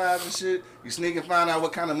ring size and shit. You sneak and find out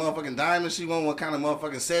what kind of motherfucking diamond she want, what kind of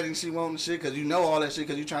motherfucking setting she want and shit, because you know all that shit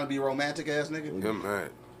because you trying to be a romantic ass nigga. Him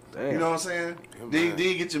mad. Damn. You know what I'm saying? Yeah, Then man.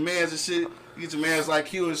 you get your mans and shit. You get your mans like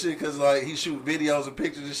Q and shit because like he shoot videos and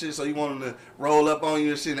pictures and shit. So you want him to roll up on you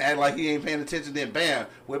and shit and act like he ain't paying attention. Then bam,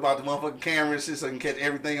 whip out the motherfucking camera and shit so you can catch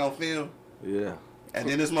everything on film. Yeah. And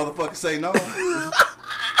then this motherfucker say no.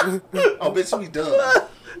 Oh bitch, we done.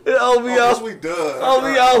 Oh OVO. bitch, we done.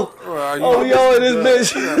 OVO. Well, you OVO in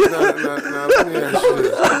this bitch. Now, let me ask you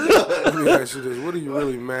this. Let me ask you this. What are you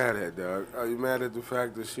really mad at, dog? Are you mad at the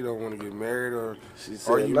fact that she don't want to get married, or She are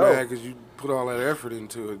said you no. mad because you put all that effort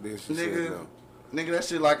into it, then she said Nigga, no? nigga, that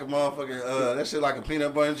shit like a motherfucking that shit like a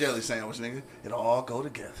peanut butter and jelly sandwich, nigga. It'll all go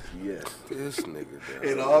together. Yeah. This nigga, dog.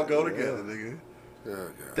 It'll all go together, nigga. Oh,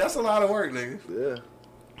 God. That's a lot of work, nigga. Yeah.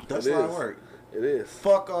 That's It a lot of is. work. It is.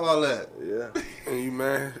 Fuck all that. Yeah. And you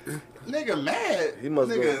mad? Nigga mad. He must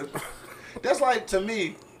nigga. That's like, to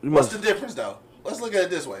me, You what's must- the difference though? Let's look at it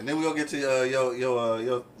this way, and then we'll get to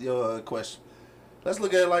your question. Let's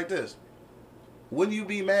look at it like this. Wouldn't you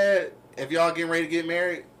be mad if y'all getting ready to get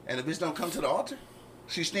married and the bitch don't come to the altar?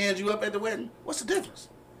 She stands you up at the wedding. What's the difference?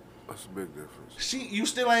 That's a big difference. You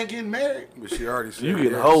still ain't getting married. But she already said You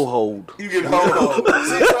get yes. ho-hoed. You get hold.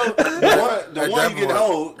 See, so the At one that you get point-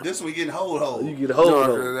 hold. This one you getting hold. You get No,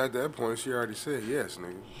 ho-hoed. 'cause at that point, she already said yes,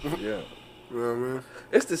 nigga. Yeah. You know what I mean?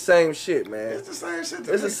 It's the same shit, man. It's the same shit.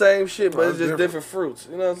 To It's me. the same shit, but No, it's it's just different. different fruits.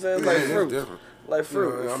 You know what I'm saying? Yeah, Like it's fruit. different. Like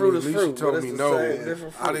fruit. You know, I Fruit mean, is at least fruit, she told but me it's no. the same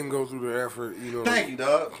different fruit. I didn't go through the effort, you know. Thank you,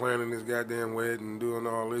 dog. Planning this goddamn wedding and doing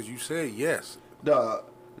all this. You said yes. Dog,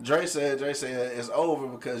 Dre said it's over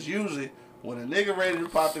because usually when a nigga ready to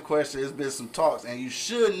pop the question, it's been some talks, and you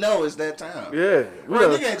should know it's that time. Yeah. Bro,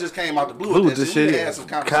 nigga ain't just came out the blue Blue with the that shit. We shit. had some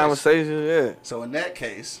conversation. Conversation, yeah. So in that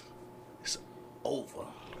case, it's over.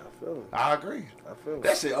 I feel it. I agree. I feel it.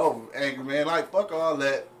 That shit over, angry man. Like, fuck all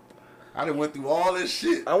that. I done went through all this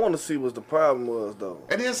shit. I want to see what the problem was though.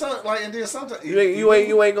 And then sometimes You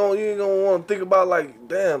ain't gonna want to think about like,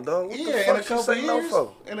 damn, dog. What the Yeah, in fuck a she couple say no years.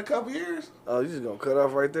 for? In a couple years. Oh, you just gonna cut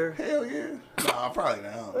off right there? Hell yeah. Nah, probably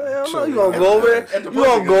not. Hell no, Sure, you gonna yeah. go over there. At the You gonna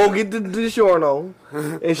pussy go good. get the DiGiorno,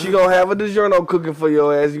 and she gonna have a DiGiorno cooking for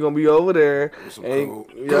your ass. You gonna be over there, With some and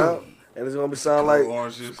cold- yeah, and it's gonna be sound like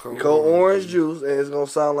Orange juice. cold orange juice, and it's gonna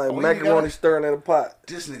sound like Oh, you macaroni gotta- stirring in a pot.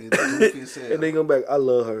 This nigga goofy as hell. And they gonna be like, I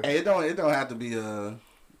love her. Hey, it don't have to be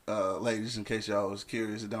ladies, in case y'all was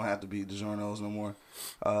curious, it don't have to be DiGiorno's no more.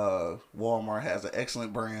 Walmart has an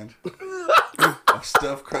excellent brand of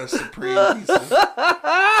stuffed crust supreme pizza.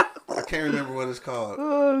 I can't remember what it's called,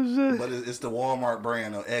 but it's the Walmart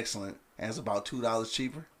brand of excellent, and it's about $2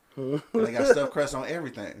 cheaper. And they got stuffed crust on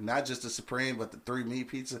everything, not just the supreme, but the 3 meat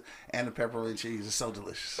pizza and the pepperoni cheese. It's so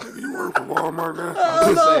delicious. You work for Walmart now?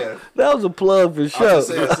 I'm just saying. That was a plug for I'm sure. just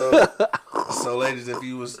saying. So ladies, if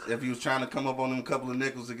you was trying to come up on them couple of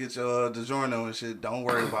nickels to get your DiGiorno and shit, don't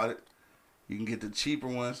worry about it. You can get the cheaper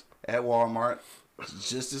ones at Walmart. It's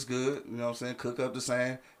just as good. You know what I'm saying? Cook up the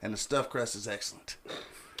same, and the stuffed crust is excellent.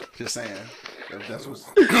 Just saying. That's what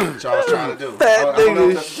y'all trying to do. Fat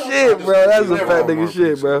nigga shit, bro. That's a fat nigga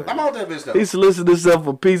shit, bro. I'm out that bitch though. He's soliciting himself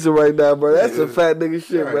for pizza right now, bro. That's a fat nigga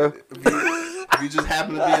shit, Right. bro. If you just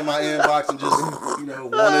happen to be in my inbox and just, want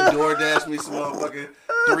to DoorDash me some motherfucking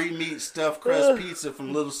 3 meat stuffed crust pizza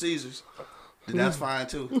from Little Caesars, then that's fine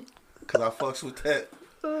too. Cause I fucks with that.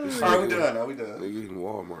 Alright, we done. We done. Nigga eating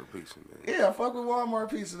Walmart pizza, man. Yeah, I fuck with Walmart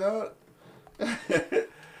pizza, dog.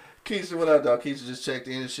 Keisha, what up, dog? Keisha just checked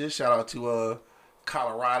in and shit. Shout out to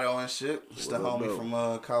Colorado and shit. It's the homie from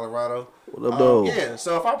Colorado. What up, dog? Yeah,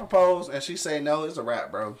 so if I propose and she say no, it's a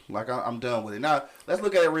wrap, bro. Like, I'm done with it. Now, let's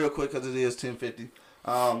look at it real quick because it is 10:50.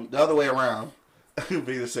 The other way around,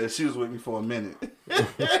 Vita said she was with me for a minute.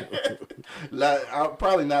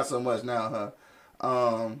 Probably not so much now,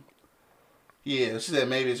 huh? Yeah, she said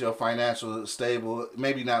maybe it's your financial stable,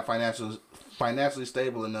 maybe not financially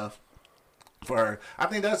stable enough for her. I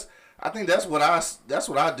think that's what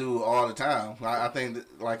I do all the time. I think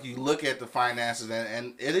that, like, you look at the finances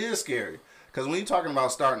and it is scary because when you're talking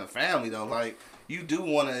about starting a family though, like, you do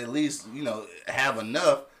want to at least have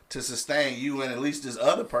enough to sustain you and at least this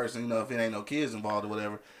other person, if it ain't no kids involved or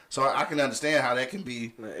whatever. So I can understand how that can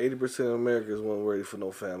be. 80% of Americans weren't ready for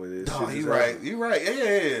no family. Oh, you right. You right.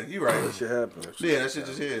 Yeah. You right. That shit happen. Yeah, that shit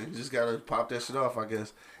just here. You just gotta pop that shit off, I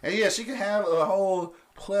guess. And yeah, she can have a whole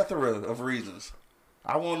plethora of reasons.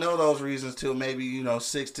 I won't know those reasons till maybe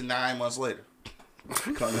 6 to 9 months later.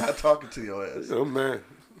 Cause I'm not talking to your ass. I'm mad.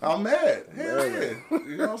 I'm mad. Hell yeah.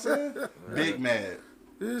 You know what I'm saying? Big mad.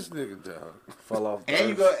 This nigga dog. Fall off. And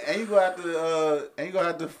you gonna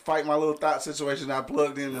have to fight my little thought situation I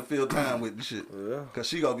plugged in and fill time with and shit. Yeah. Cause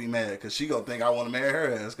she gonna be mad. Cause she gonna think I want to marry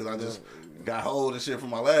her ass. Cause I just got hold and shit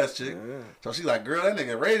from my last chick. Yeah. So she like, girl, that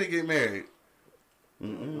nigga ready to get married.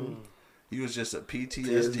 You was just a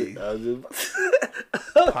PTSD.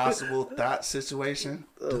 Possible thought situation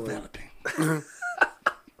developing.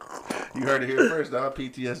 You heard it here first, dog.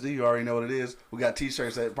 PTSD, you already know what it is. We got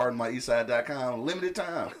t-shirts at pardonmyeastside.com. Limited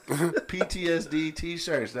time. PTSD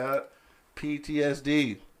t-shirts, dog.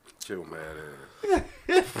 PTSD. Chill, mad ass.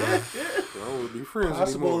 I don't want to be friends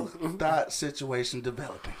Possible anymore. thought situation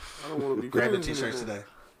developing. I don't want to be Grab your friends t-shirts anymore. today.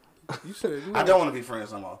 You said I don't want to be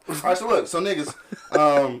friends no more. All right, so look, so niggas,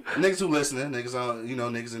 niggas who listening, niggas on,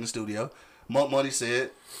 niggas in the studio. Monk Money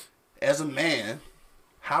said, as a man,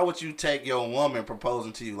 how would you take your woman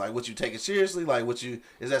proposing to you? Like, would you take it seriously? Like,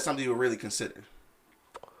 is that something you would really consider?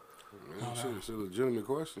 Man, shit, it's a legitimate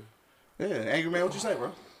question. Yeah, Angry Man, what you say,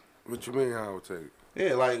 bro? What you mean how I would take it?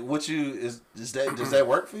 Yeah, like, does that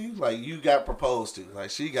work for you? Like, you got proposed to.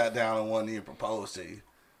 Like, she got down on one knee and proposed to you.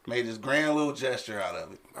 Made this grand little gesture out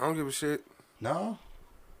of it. I don't give a shit. No?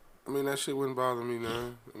 I mean, that shit wouldn't bother me,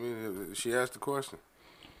 man. I mean, if she asked the question.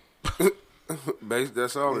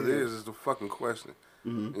 That's all it is the fucking question.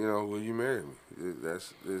 Will you marry me?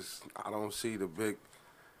 I don't see the big,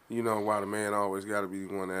 why the man always got to be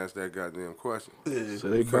the one to ask that goddamn question. So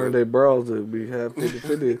they burned their bras to be half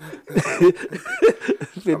 50-50.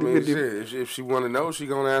 I mean, shit, if she want to know, she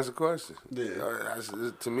going to ask a question. Yeah.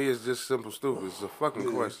 To me, it's just simple stupid. It's a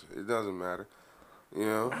fucking question. It doesn't matter. I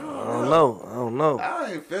don't know.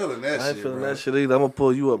 I ain't feeling that shit, I ain't feeling bro. that shit either. I'm gonna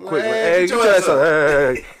pull you up quick. Man, Like, hey, get you your try ass something.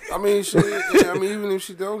 up. Hey. I mean, shit. Yeah, I mean, even if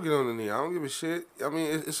she don't get on the knee, I don't give a shit. I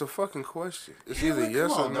mean, it's a fucking question. It's either Like,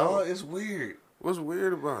 yes come or on, no. dog. It's weird. What's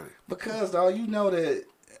weird about it? Because, dog, you know that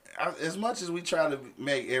as much as we try to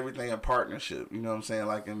make everything a partnership, you know what I'm saying,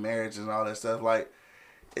 like in marriage and all that stuff, like,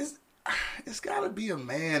 it's got to be a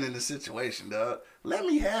man in the situation, dog. Let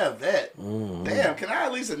me have that. Damn, can I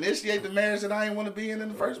at least initiate the marriage that I ain't want to be in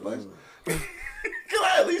the first place? Can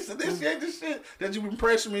I at least initiate this shit that you've been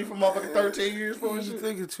pressuring me for motherfucking 13 years for? You're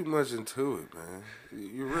thinking too much into it, man.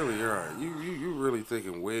 You really are. You really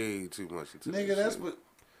thinking way too much into it. Nigga,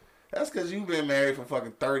 that's because you've been married for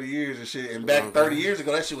fucking 30 years and shit. And back 30 years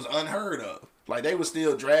ago, that shit was unheard of. Like, they was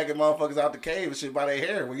still dragging motherfuckers out the cave and shit by their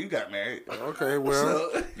hair when you got married. Okay,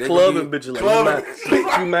 well. So, Clubbing bitches like,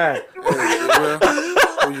 you mad.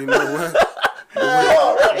 Well, you know what?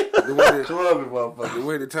 The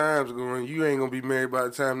way the times are going, you ain't gonna be married by the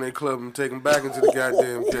time they club and take them back into the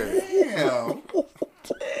goddamn cave. Damn.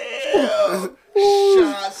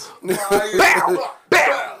 Shots fired.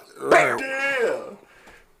 Right. Damn.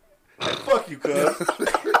 Hey, fuck you, cuz.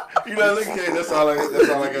 You know, look at that's all I got. Taking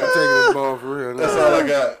this ball for real. That's all I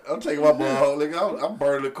got. I'm taking my ball home. Nigga, I'm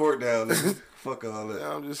burning the court down. Nigga. Fuck all that.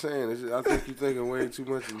 I'm just saying. I think you're thinking way too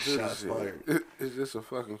much into this Shots fired. shit. It's just a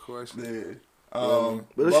fucking question. Yeah.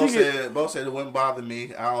 But if Bo she said it wouldn't bother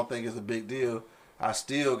me. I don't think it's a big deal. I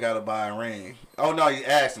still gotta buy a ring. Oh no, you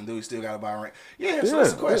asked him, do he still gotta buy a ring? Yeah, so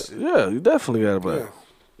that's the question. Yeah, you definitely got to buy.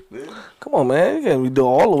 Yeah. Come on, man. You can't be doing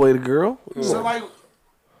all the way to girl. So like, You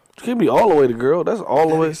can't be all the way to girl. That's all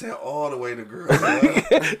the he way. said all the way to girl.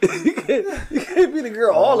 You can't be the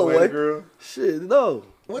girl all the way. to girl. Shit, no.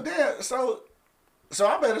 Well, then, so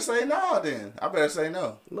I better say no. Then I better say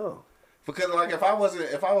no. No. Because like if I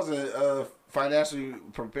wasn't financially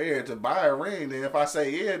prepared to buy a ring, then if I say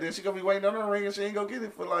yeah, then she gonna be waiting on her ring and she ain't gonna get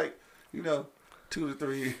it for like 2 to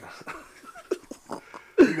 3 years.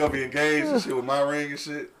 You gonna be engaged and shit with my ring and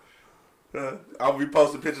shit. I'll be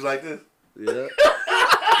posting pictures like this. Yeah.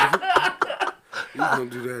 You gonna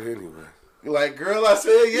do that anyway. Like, girl, I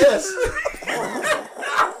said yes.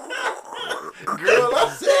 Girl,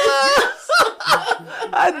 I said yes.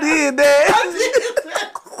 I did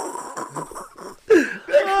that.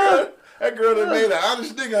 That girl that made an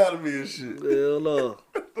honest nigga out of me and shit. Hell no.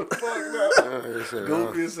 Fuck no.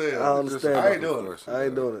 Goofy as hell. I understand. I ain't doing it. I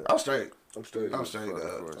ain't doing it. I'm straight. I'm straight. I'm straight,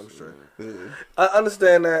 dog. I'm straight. Yeah. I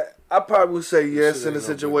understand that. I probably would say yes Shit in the ain't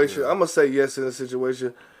no big situation. deal. I'm going to say yes in the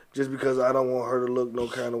situation just because I don't want her to look no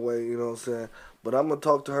kind of way, you know what I'm saying? But I'm going to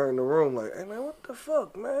talk to her in the room like, hey, man, what the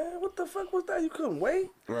fuck, man? What the fuck was that? You couldn't wait?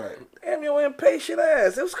 Right. Damn, your impatient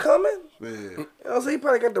ass. It was coming. Yeah. You know what I'm saying? He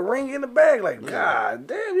probably got the ring in the bag like, God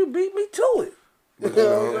damn, you beat me to it. You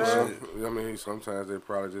know what I'm saying? I mean, sometimes they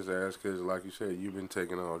probably just ask because, like you said, you've been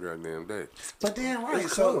taking all goddamn day. But then, right,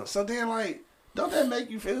 It's so coming. then, like, don't that make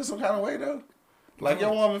you feel some kind of way, though? Like,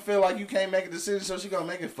 your woman feel like you can't make a decision, so she gonna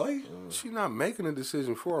make it for you? She not making a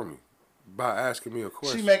decision for me by asking me a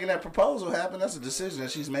question. She making that proposal happen. That's a decision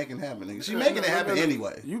that she's making happen. Nigga. She making it happen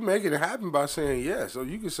anyway. You making it happen by saying yes, so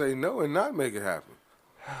you can say no and not make it happen.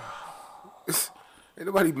 Ain't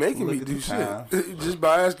nobody making Look me at do the shit. time. Just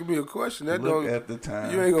by asking me a question, that Look don't. at the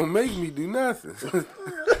time. You ain't gonna make me do nothing.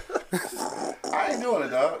 I ain't doing it,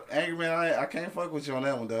 dog. Angry man, I can't fuck with you on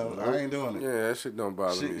that one, dog. I ain't doing it. Yeah, that shit don't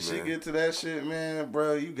bother me, She man. get to that shit, man,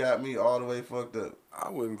 bro. You got me all the way fucked up. I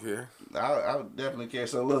wouldn't care. I would definitely care.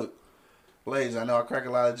 So look, ladies, I know I crack a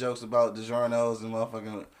lot of jokes about DiGiorno's and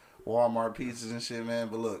motherfucking Walmart pizzas and shit, man.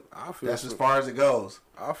 But look, I feel that's as some- far as it goes.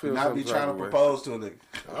 I feel Do not be some trying type to of way. propose to a nigga.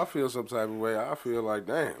 I feel some type of way. I feel like,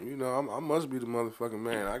 damn, you know, I must be the motherfucking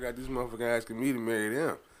man. I got this motherfucker asking me to marry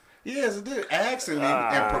them. Yeah, it's a different asking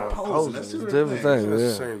and proposing. That's two It's different different things. things.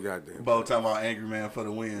 That's the Yeah. same goddamn. Bo talking about angry man for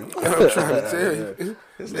the win. I'm trying to tell you.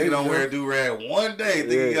 This nigga don't wear a do-rag one day.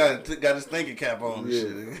 Think he got his thinking cap on and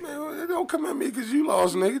shit. Man, don't come at me because you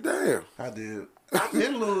lost, nigga. Damn. I did. I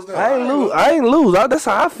didn't lose though. I ain't lose. That's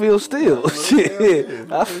how I feel still.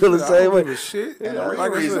 Shit. I feel the I same don't way. give a shit. And the real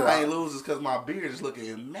Like I reason said, I ain't lose is because my beard is looking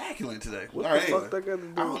immaculate today. What All the right, fuck anyway. that got to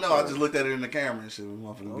do I don't with know. I that? just looked at it in the camera and shit.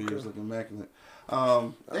 My motherfucking beard is looking immaculate.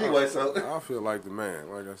 Anyway, so I feel like the man.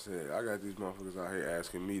 Like I said, I got these motherfuckers out here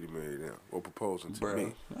asking me to marry them or proposing to bro,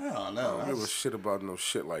 me. I don't I know. don't give a shit about no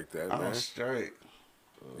shit like that, man. I'm straight.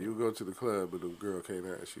 You go to the club, but the girl can't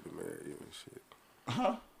ask you to marry you and shit.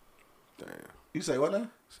 Huh? Damn. You say what now?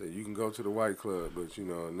 Say you can go to the white club, but you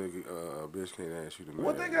know a nigga, a bitch can't ask you to marry.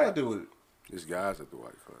 What they you. gotta do with it? It's guys at the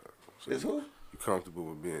white club. So It's who? You comfortable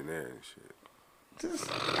with being there and shit. Just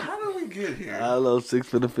how do we get here? I love 6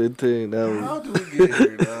 for the 15. That How was do we get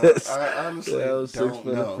here, dog? I honestly that was 6 don't for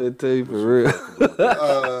the know. 15 for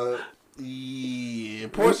real. Yeah.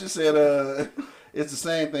 Portia said, it's the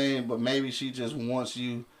same thing, but maybe she just wants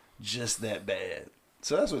you just that bad.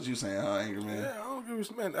 So that's what you saying, huh, Angry Man? Yeah, I don't give a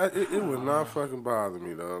shit, man. It would not fucking bother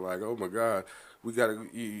me though. Like, oh my god,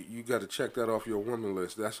 you gotta check that off your woman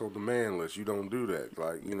list. That's on the man list. You don't do that.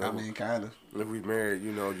 Like, you know, I mean, kind of. if we married,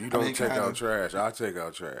 you know, you don't take kinda. out trash. I take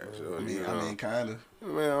out trash. Or, I you know. mean, kind of.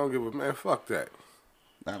 Man, I don't give a man. Fuck that.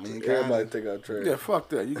 I mean, kind Everybody of. take out trash. Yeah, fuck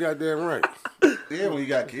that. You goddamn right. Yeah, when you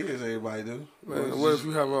got kids, everybody do. Man, what if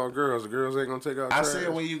you have all girls? The girls ain't gonna take out I trash.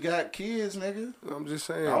 said when you got kids, nigga. I'm just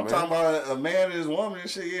saying, I'm man. talking about a man and his woman and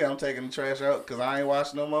shit. Yeah, I'm taking the trash out because I ain't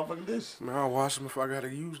washing no motherfucking dishes. Man, I'll wash them if I gotta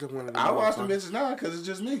use them one of them. I wash them motherfuckers. bitches now because it's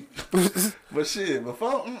just me. But shit,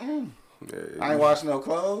 before, Yeah, I ain't washing no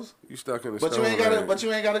clothes. You stuck in the But stone.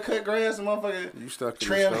 you ain't gotta cut grass and motherfucker. You stuck in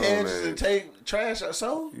trim the stone, hedges man. and take trash out.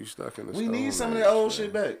 So You stuck in the we stone. need some of age, that old man.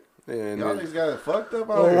 shit back. Yeah, Y'all nigga. niggas got it fucked up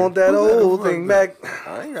I out don't here. want that Who got it old fucked thing up? back.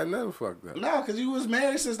 I ain't got nothing fucked up. Nah, cause you was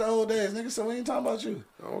married since the old days, nigga. So we ain't talking about you.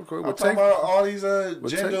 Okay, I'm well, talking about all these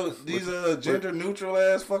take- gender neutral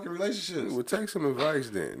ass fucking relationships. well, take some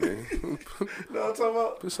advice then, nigga. You know what I'm talking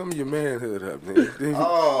about? Put some of your manhood up, nigga.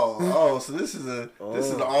 Oh, so this is an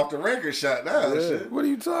off the record shot now. Shit. What are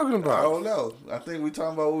you talking I about? don't know. I think we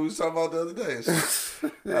talking about what we was talking about the other day.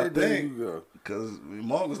 Yeah, I there think. you go. Cause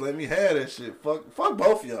Monk was letting me have that shit. Fuck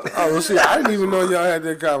both of y'all. Oh, well, see, I didn't even know y'all had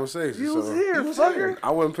that conversation. You was so here, You was fucker. here.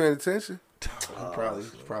 I wasn't paying attention.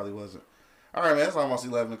 Probably wasn't. All right, man. It's almost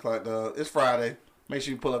 11 o'clock, dog. It's Friday. Make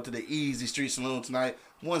sure you pull up to the Easy Street Saloon tonight.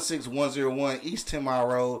 16101 East 10 Mile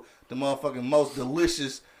Road. The motherfucking most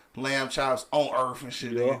delicious lamb chops on earth and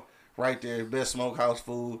shit, nigga. Right there. Best smokehouse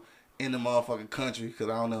food in the motherfucking country. Because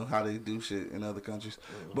I don't know how they do shit in other countries.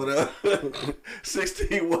 But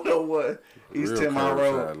 16101 East 10 Mile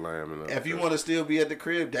Road. If you want to still be at the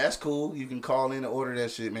crib, that's cool. You can call in and order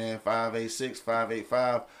that shit, man.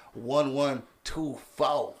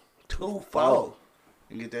 586-585-1124. 24.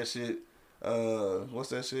 And get that shit. What's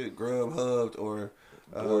that shit? Grubhub or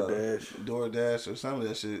DoorDash or some of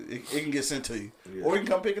that shit. It can get sent to you. Yeah. Or you can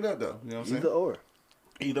come pick it up, though. You know what I'm saying?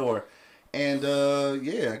 Either or. And,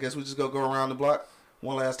 yeah, I guess we just go around the block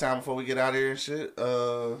one last time before we get out of here and shit. Is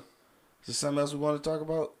there something else we want to talk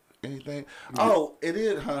about? Anything? Oh, it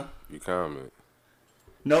is, huh? You comment.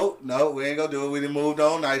 No, we ain't gonna do it. We done moved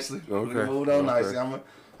on nicely. Nicely.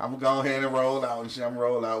 I'm gonna go ahead and roll out and shit. I'm gonna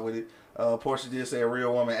roll out with it. Portia did say a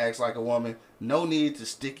real woman acts like a woman. No need to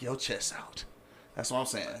stick your chest out. That's what I'm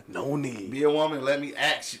saying. No need. Be a woman. Let me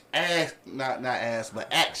ask you. Not ask,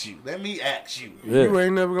 but ask you. Let me ask you. Yeah. You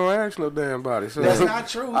ain't never gonna ask no damn body. So That's not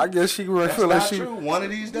true. I guess she gonna That's feel like not she. true. One of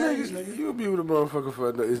these days, nigga. You'll be with a motherfucker for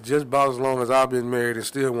it's just about as long as I've been married and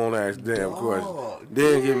still won't ask damn questions.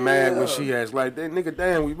 Then get mad when she asks like that, nigga.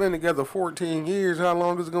 Damn, we've been together 14 years. How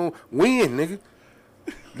long is it gonna win, nigga?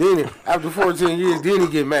 Then after 14 years, then he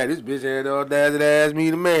get mad. This bitch had the audacity to ask me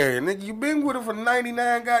to marry her. Nigga, you been with her for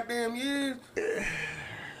 99 goddamn years.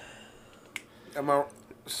 Am I?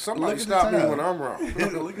 Somebody stop me when I'm wrong.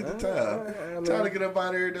 Look at the time. Time to get up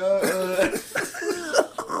out of here, dog.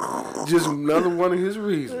 Just another one of his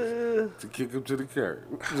reasons to kick him to the curb.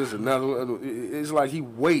 Just another one. It's like he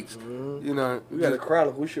waits. You know. We got a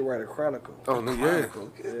chronicle. We should write a chronicle. Oh, no, yeah.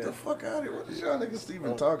 Get the fuck out of here. What is y'all niggas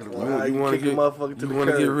even talking about? You want to get motherfucker to you the want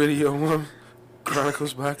to curb. get rid of your woman?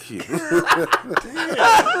 Chronicles by Q. Am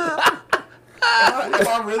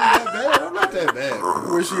I really that bad? I'm not that bad.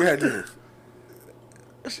 Where she at then?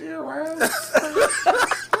 She around?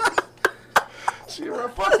 She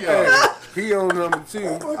around? Fuck y'all. He on number 2.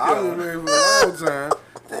 I've been married for a long time.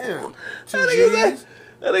 Damn. 2 G's.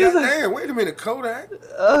 Damn, wait a minute. Kodak.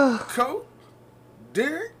 Coke.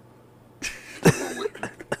 Derek.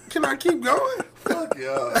 Can I keep going? Fuck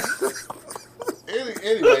y'all. Anyway,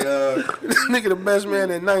 This nigga the best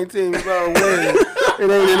man at 19 was all wedding. It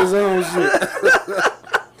ain't in his own shit.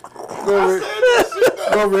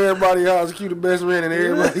 Go over everybody's house, keep the best man, and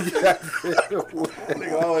everybody got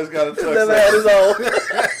nigga always got to tuck Never had his own.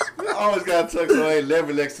 always got to tuck so I ain't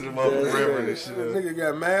never next to the motherfucking river and shit. Nigga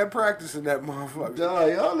got mad practice in that motherfucker.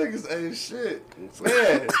 Dog, y'all niggas ain't shit.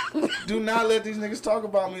 Man, do not let these niggas talk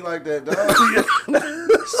about me like that, dog.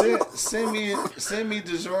 Send me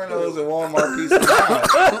DiGiorno's and Walmart pizza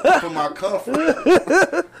now for my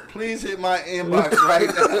comfort. Please hit my inbox right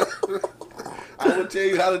now. I will tell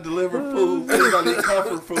you how to deliver food. Please, I need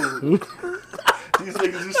comfort food. These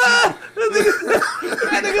niggas just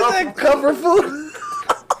That nigga said comfort food.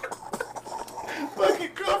 fucking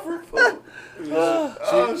comfort food.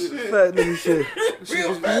 Oh shit. Fat nigga shit.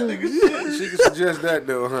 Real fat nigga shit. She can suggest that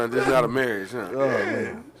though, huh? Just out of marriage, huh? Oh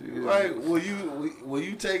man. Like, will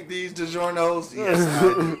you take these DiGiorno's? Yes, I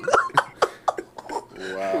do.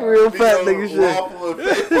 Wow. Real fat nigga shit.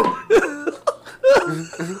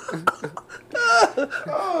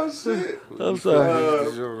 Oh shit. I'm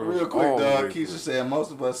sorry. Real quick, dog. Keisha said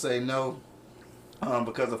most of us say no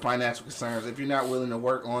because of financial concerns. If you're not willing to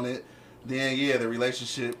work on it, then yeah, the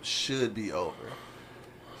relationship should be over.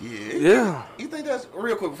 Yeah. You think that's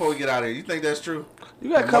real quick before we get out of here? You think that's true? You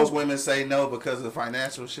got That most women say no because of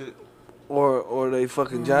financial shit. or they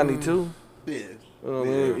fucking Johnny too. Yeah. You know what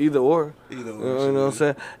I mean? Either or. Either You know what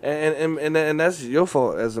I'm saying? And that's your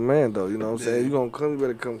fault as a man though. You know what I'm saying? You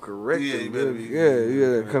better come correct. Yeah, you better be.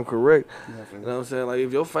 You better come correct. You know what I'm saying? Like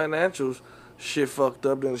if your financials shit fucked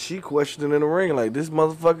up, then she questioned in the ring like this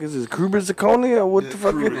motherfucker is Kruger Zirconia or what the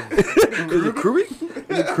fuck? Is it Kruger?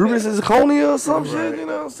 Crubius is Coney or some Right. shit. You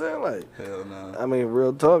know what I'm saying? Like, Hell no. I mean,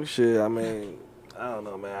 real talk shit. I mean, I don't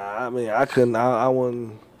know, man. I mean, I couldn't. I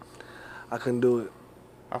wouldn't. I couldn't do it.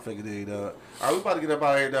 I figured it, dog. All right, we about to get up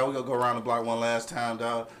out of here, dog. We gonna go around the block one last time,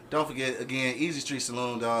 dog. Don't forget, again, Easy Street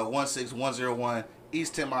Saloon, dog. 16101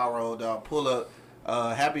 East 10 Mile Road, dog. Pull up.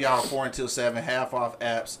 Happy hour 4 until 7. Half off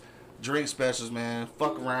apps. Drink specials, man.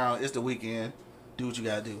 Fuck around. It's the weekend. Do what you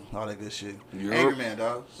gotta do. All that good shit. Yup. Angry Man,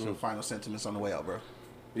 dog. Some final sentiments on the way out, bro.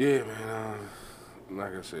 Yeah, man.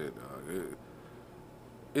 Like I said, dog,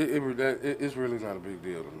 it's really not a big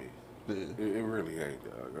deal to me. Yeah. It really ain't,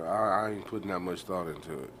 dog. I ain't putting that much thought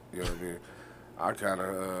into it. You know what I mean? I kind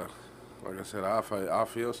of, like I said, I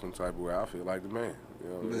feel some type of way. I feel like the man. You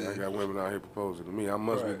know what I mean? I got women out here proposing to me. I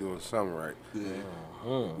must Right. be doing something right. Yeah.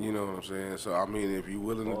 You know what I'm saying? So, I mean, if you're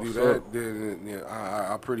willing to do What's that, up? then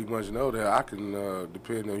I pretty much know that I can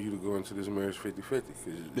depend on you to go into this marriage 50-50.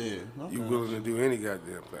 Because Yeah. you willing to do any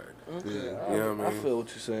goddamn thing. Yeah. You know what I I mean? feel what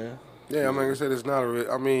you're saying. Yeah, I mean, like I said, it's not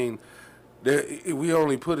I mean, we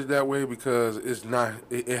only put it that way because it's not.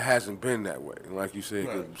 It hasn't been that way. Like you said,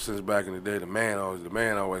 'cause Right. since back in the day, the man always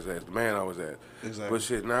asked. Exactly. But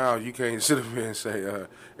shit, now you can't sit up here and say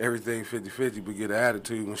everything 50-50, but get an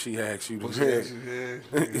attitude when she asks you to marry.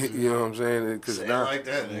 You know what I'm saying? Because Say it now, like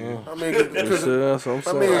that, nigga. I mean, That's what I'm I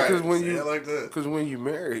saying. mean, Right. because when Say you it like that. because when you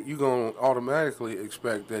marry, you gonna automatically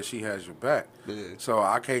expect that she has your back. Yeah. So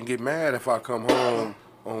I can't get mad if I come home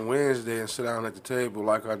on Wednesday and sit down at the table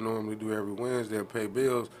like I normally do every Wednesday and pay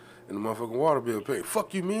bills, and the motherfucking water bill paid.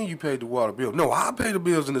 Fuck you mean you paid the water bill? No, I pay the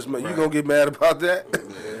bills in this month. You Right. gonna get mad about that?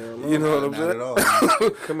 You know what I'm Not saying? at all.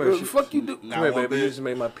 Man. Come here, Fuck you do. Not Come here, one baby. bit. You just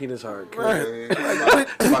made my penis hard. Come Right. here.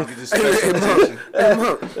 Fuck you, just special attention. Hey,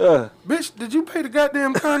 Monk, bitch, did you pay the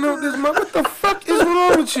goddamn condo this month? What the fuck is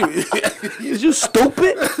wrong with you? Is you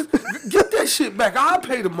stupid? Get that shit back. I'll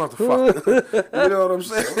pay the motherfucker. You know what I'm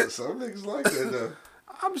saying? Some niggas like that though.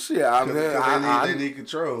 I'm shit. I mean, They need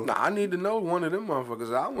control. Nah, I need to know one of them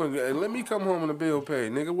motherfuckers. I want. Let me come home and the bill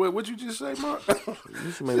paid, nigga. What you just say, Mark?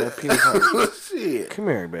 You should make that penis hard. Shit. Come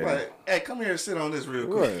here, baby. Like, hey, come here and sit on this real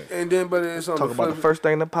quick. Right. And then, but it's on Talk the about the flip. first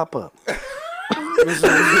thing that pop up. I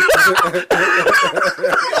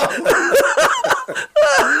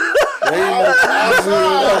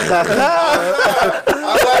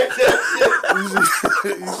like that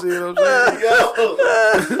You see what I'm saying? shit. Yo.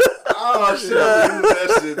 Oh shit, I'm doing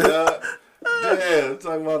that shit, dog. Damn,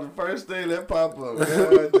 talking about the first thing that pop up.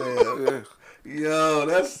 God damn. Yeah. Yo,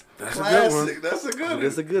 that's a good classic. That's a good one.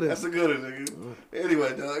 That's a good one. That's a good one, nigga.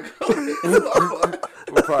 Anyway, dog.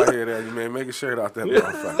 We'll probably hear that, man. Make a shirt out that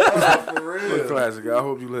motherfucker. Oh, for What a real. classic. I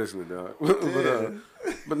hope you listening, dog.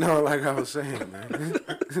 But no, like I was saying, man.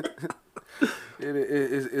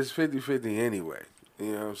 It's 50-50 anyway.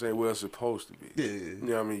 You know what I'm saying? Well, it's supposed to be. Yeah. You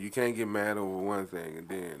know what I mean? You can't get mad over one thing and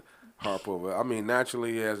then harp over. I mean,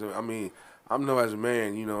 naturally, as a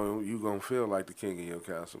man, you know, you gonna feel like the king of your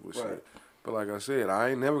castle with Right. shit. But like I said, I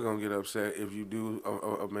ain't never gonna get upset if you do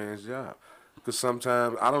a man's job. Because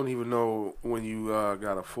sometimes I don't even know when you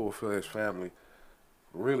got a full-fledged family,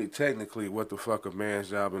 really technically what the fuck a man's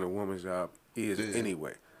job and a woman's job is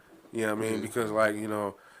anyway. You know what I mean? Because like, you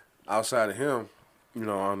know, outside of him, you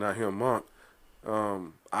know, I'm not him, Monk.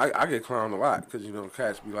 I get clowned a lot because, you know,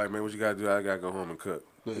 cats be like, man, what you got to do? I got to go home and cook.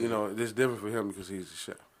 You know, it's different for him because he's the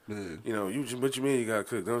chef. Yeah. You know, what you mean you got to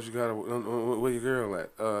cook? Don't you got to, where your girl at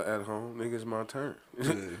home? Nigga, it's my turn.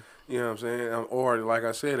 You know what I'm saying? Or, like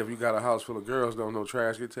I said, if you got a house full of girls, don't no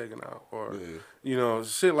trash get taken out. Or, you know,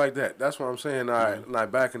 shit like that. That's what I'm saying.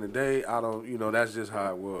 Like, back in the day, I don't, you know, that's just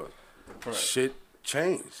how it was. Right. Shit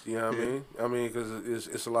changed, you know what I mean? I mean, because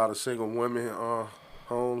it's a lot of single women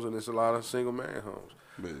homes and it's a lot of single man homes.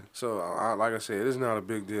 Yeah. So, like I said, it's not a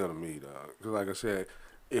big deal to me, dog. Because, like I said,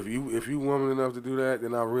 if you woman enough to do that,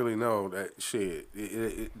 then I really know that shit.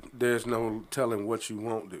 There's no telling what you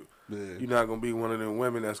won't do. Yeah. You're not gonna be one of them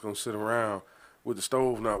women that's gonna sit around with the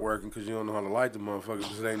stove not working because you don't know how to light the motherfucker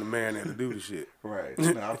because it ain't the man there to do the shit. Right.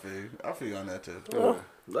 No, I feel you on that too. Oh,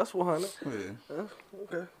 that's 100. Yeah.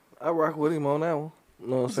 Okay. I rock with him on that one. You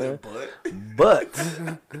know what I'm saying? But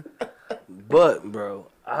But, bro,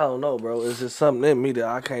 I don't know, bro. It's just something in me that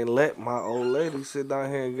I can't let my old lady sit down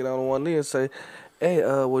here and get on one knee and say, hey,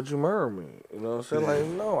 would you marry me? You know what I'm saying? Like,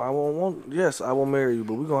 no, I won't. Yes, I will marry you,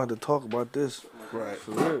 but we're going to have to talk about this. right.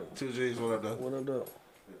 For real. 2 G's, what up, though? What up, though?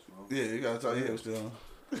 Yeah, you gotta talk. Yeah, still.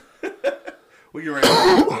 We get ready.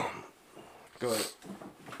 Go ahead.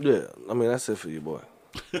 Yeah, I mean, that's it for you, boy.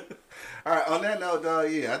 All right. On that note, dog.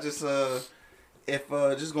 Yeah, I just if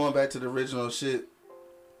just going back to the original shit.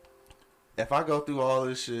 If I go through all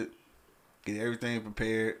this shit, get everything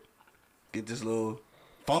prepared, get this little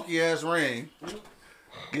funky ass ring,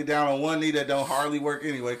 get down on one knee that don't hardly work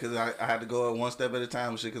anyway because I had to go up one step at a time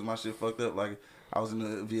and shit because my shit fucked up like I was in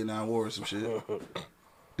the Vietnam War or some shit.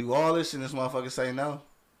 Do all this shit and this motherfucker say no,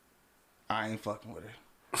 I ain't fucking with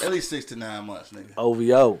her. At least 6 to 9 months, nigga.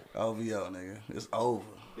 OVO, nigga. It's over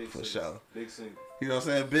for sure. Big single. You know what I'm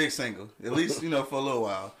saying? Big single. At least, for a little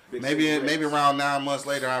while. Maybe around 9 months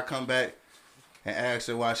later I'll come back and ask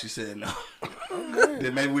her why she said no.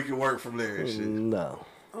 Then maybe we can work from there and shit. No.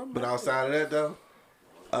 But outside of that though,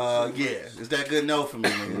 yeah, it's that good no for me,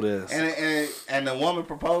 nigga. Yes. And the woman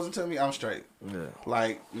proposing to me, I'm straight. Yeah.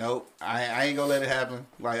 Like, nope, I ain't gonna let it happen.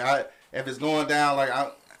 Like, if it's going down, like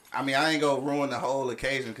I ain't gonna ruin the whole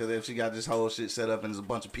occasion because if she got this whole shit set up and there's a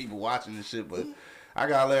bunch of people watching this shit, but I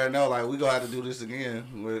gotta let her know, like, we gonna have to do this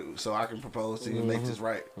again so I can propose to you and make this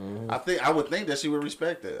right. I would think that she would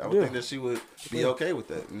respect that. I would think that she would be okay with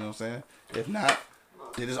that. You know what I'm saying? If not,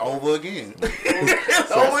 then it's over again.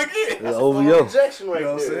 It's over again. It's OVO. Rejection right You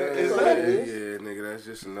know what I'm there. saying? Exactly. Yeah, nigga, that's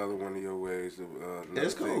just another one of your ways.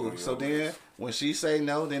 It's cool. So then, when she say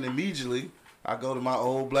no, then immediately I go to my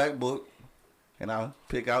old black book and I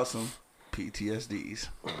pick out some PTSDs,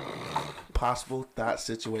 possible thought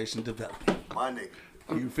situation development. My nigga.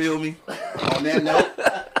 You feel me? On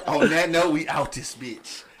that note, we out this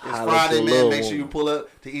bitch. It's Holla Friday, to man. Lil Make sure you Woman. pull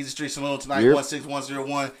up to Easy Street Saloon tonight, Yep.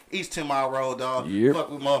 16101 East 10 Mile Road, dog. Yep. Fuck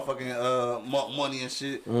with motherfucking money and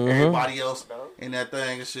shit. Everybody else in that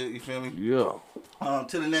thing and shit. You feel me? Yeah.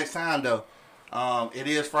 Till the next time though, it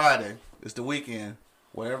is Friday. It's the weekend.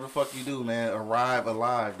 Whatever the fuck you do, man, arrive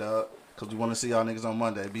alive, dog. Cause we want to see y'all niggas on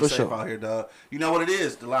Monday. Be For safe sure. out here, dog. You know what it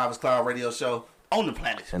is? The Live is Cloud radio show on the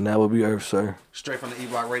planet. And that would be Earth, sir. Straight from the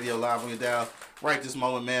E-Block Radio live on your dial. Right this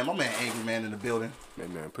moment, man. My man Angry Man in the building. Hey,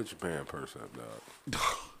 man, put your pan purse up, dog.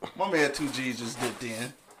 My man 2G's just dipped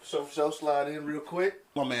in. So slide in real quick.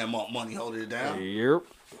 My man Monk Money holding it down. Yep.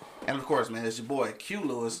 And of course, man, it's your boy Q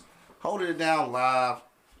Lewis holding it down live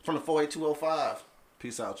from the 48205.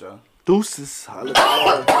 Peace out, y'all. Deuces. Shit.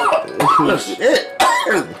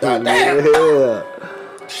 Yeah.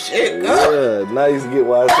 Shit, Yeah. Now you get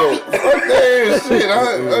why I said. Fuck that shit.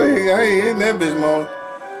 I ain't in that bitch, man.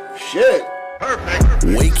 Shit.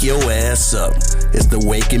 Wake your ass up. It's the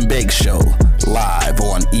Wake and Bake Show, live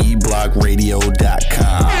on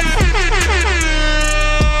eblockradio.com.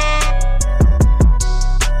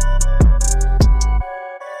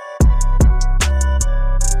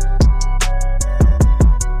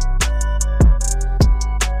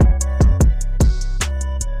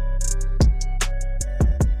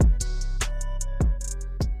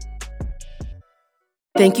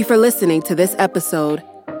 Thank you for listening to this episode.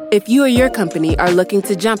 If you or your company are looking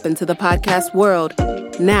to jump into the podcast world,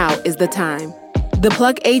 now is the time. The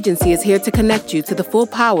Plug Agency is here to connect you to the full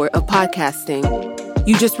power of podcasting.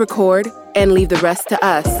 You just record and leave the rest to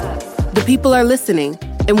us. The people are listening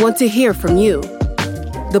and want to hear from you.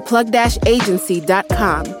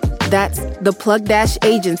 Theplug-agency.com. That's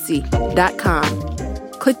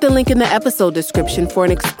theplug-agency.com. Click the link in the episode description for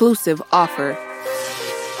an exclusive offer.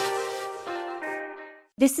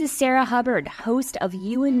 This is Sarah Hubbard, host of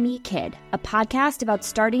You and Me Kid, a podcast about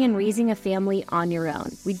starting and raising a family on your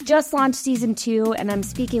own. We just launched season 2, and I'm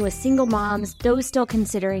speaking with single moms, those still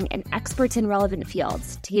considering, and experts in relevant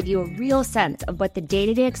fields to give you a real sense of what the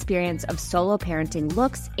day-to-day experience of solo parenting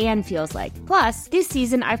looks and feels like. Plus, this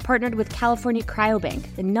season, I've partnered with California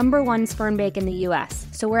Cryobank, the #1 sperm bank in the U.S.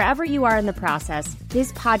 So wherever you are in the process,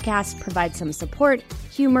 this podcast provides some support,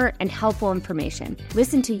 humor, and helpful information.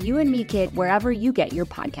 Listen to You and Me Kid wherever you get your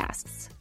podcasts.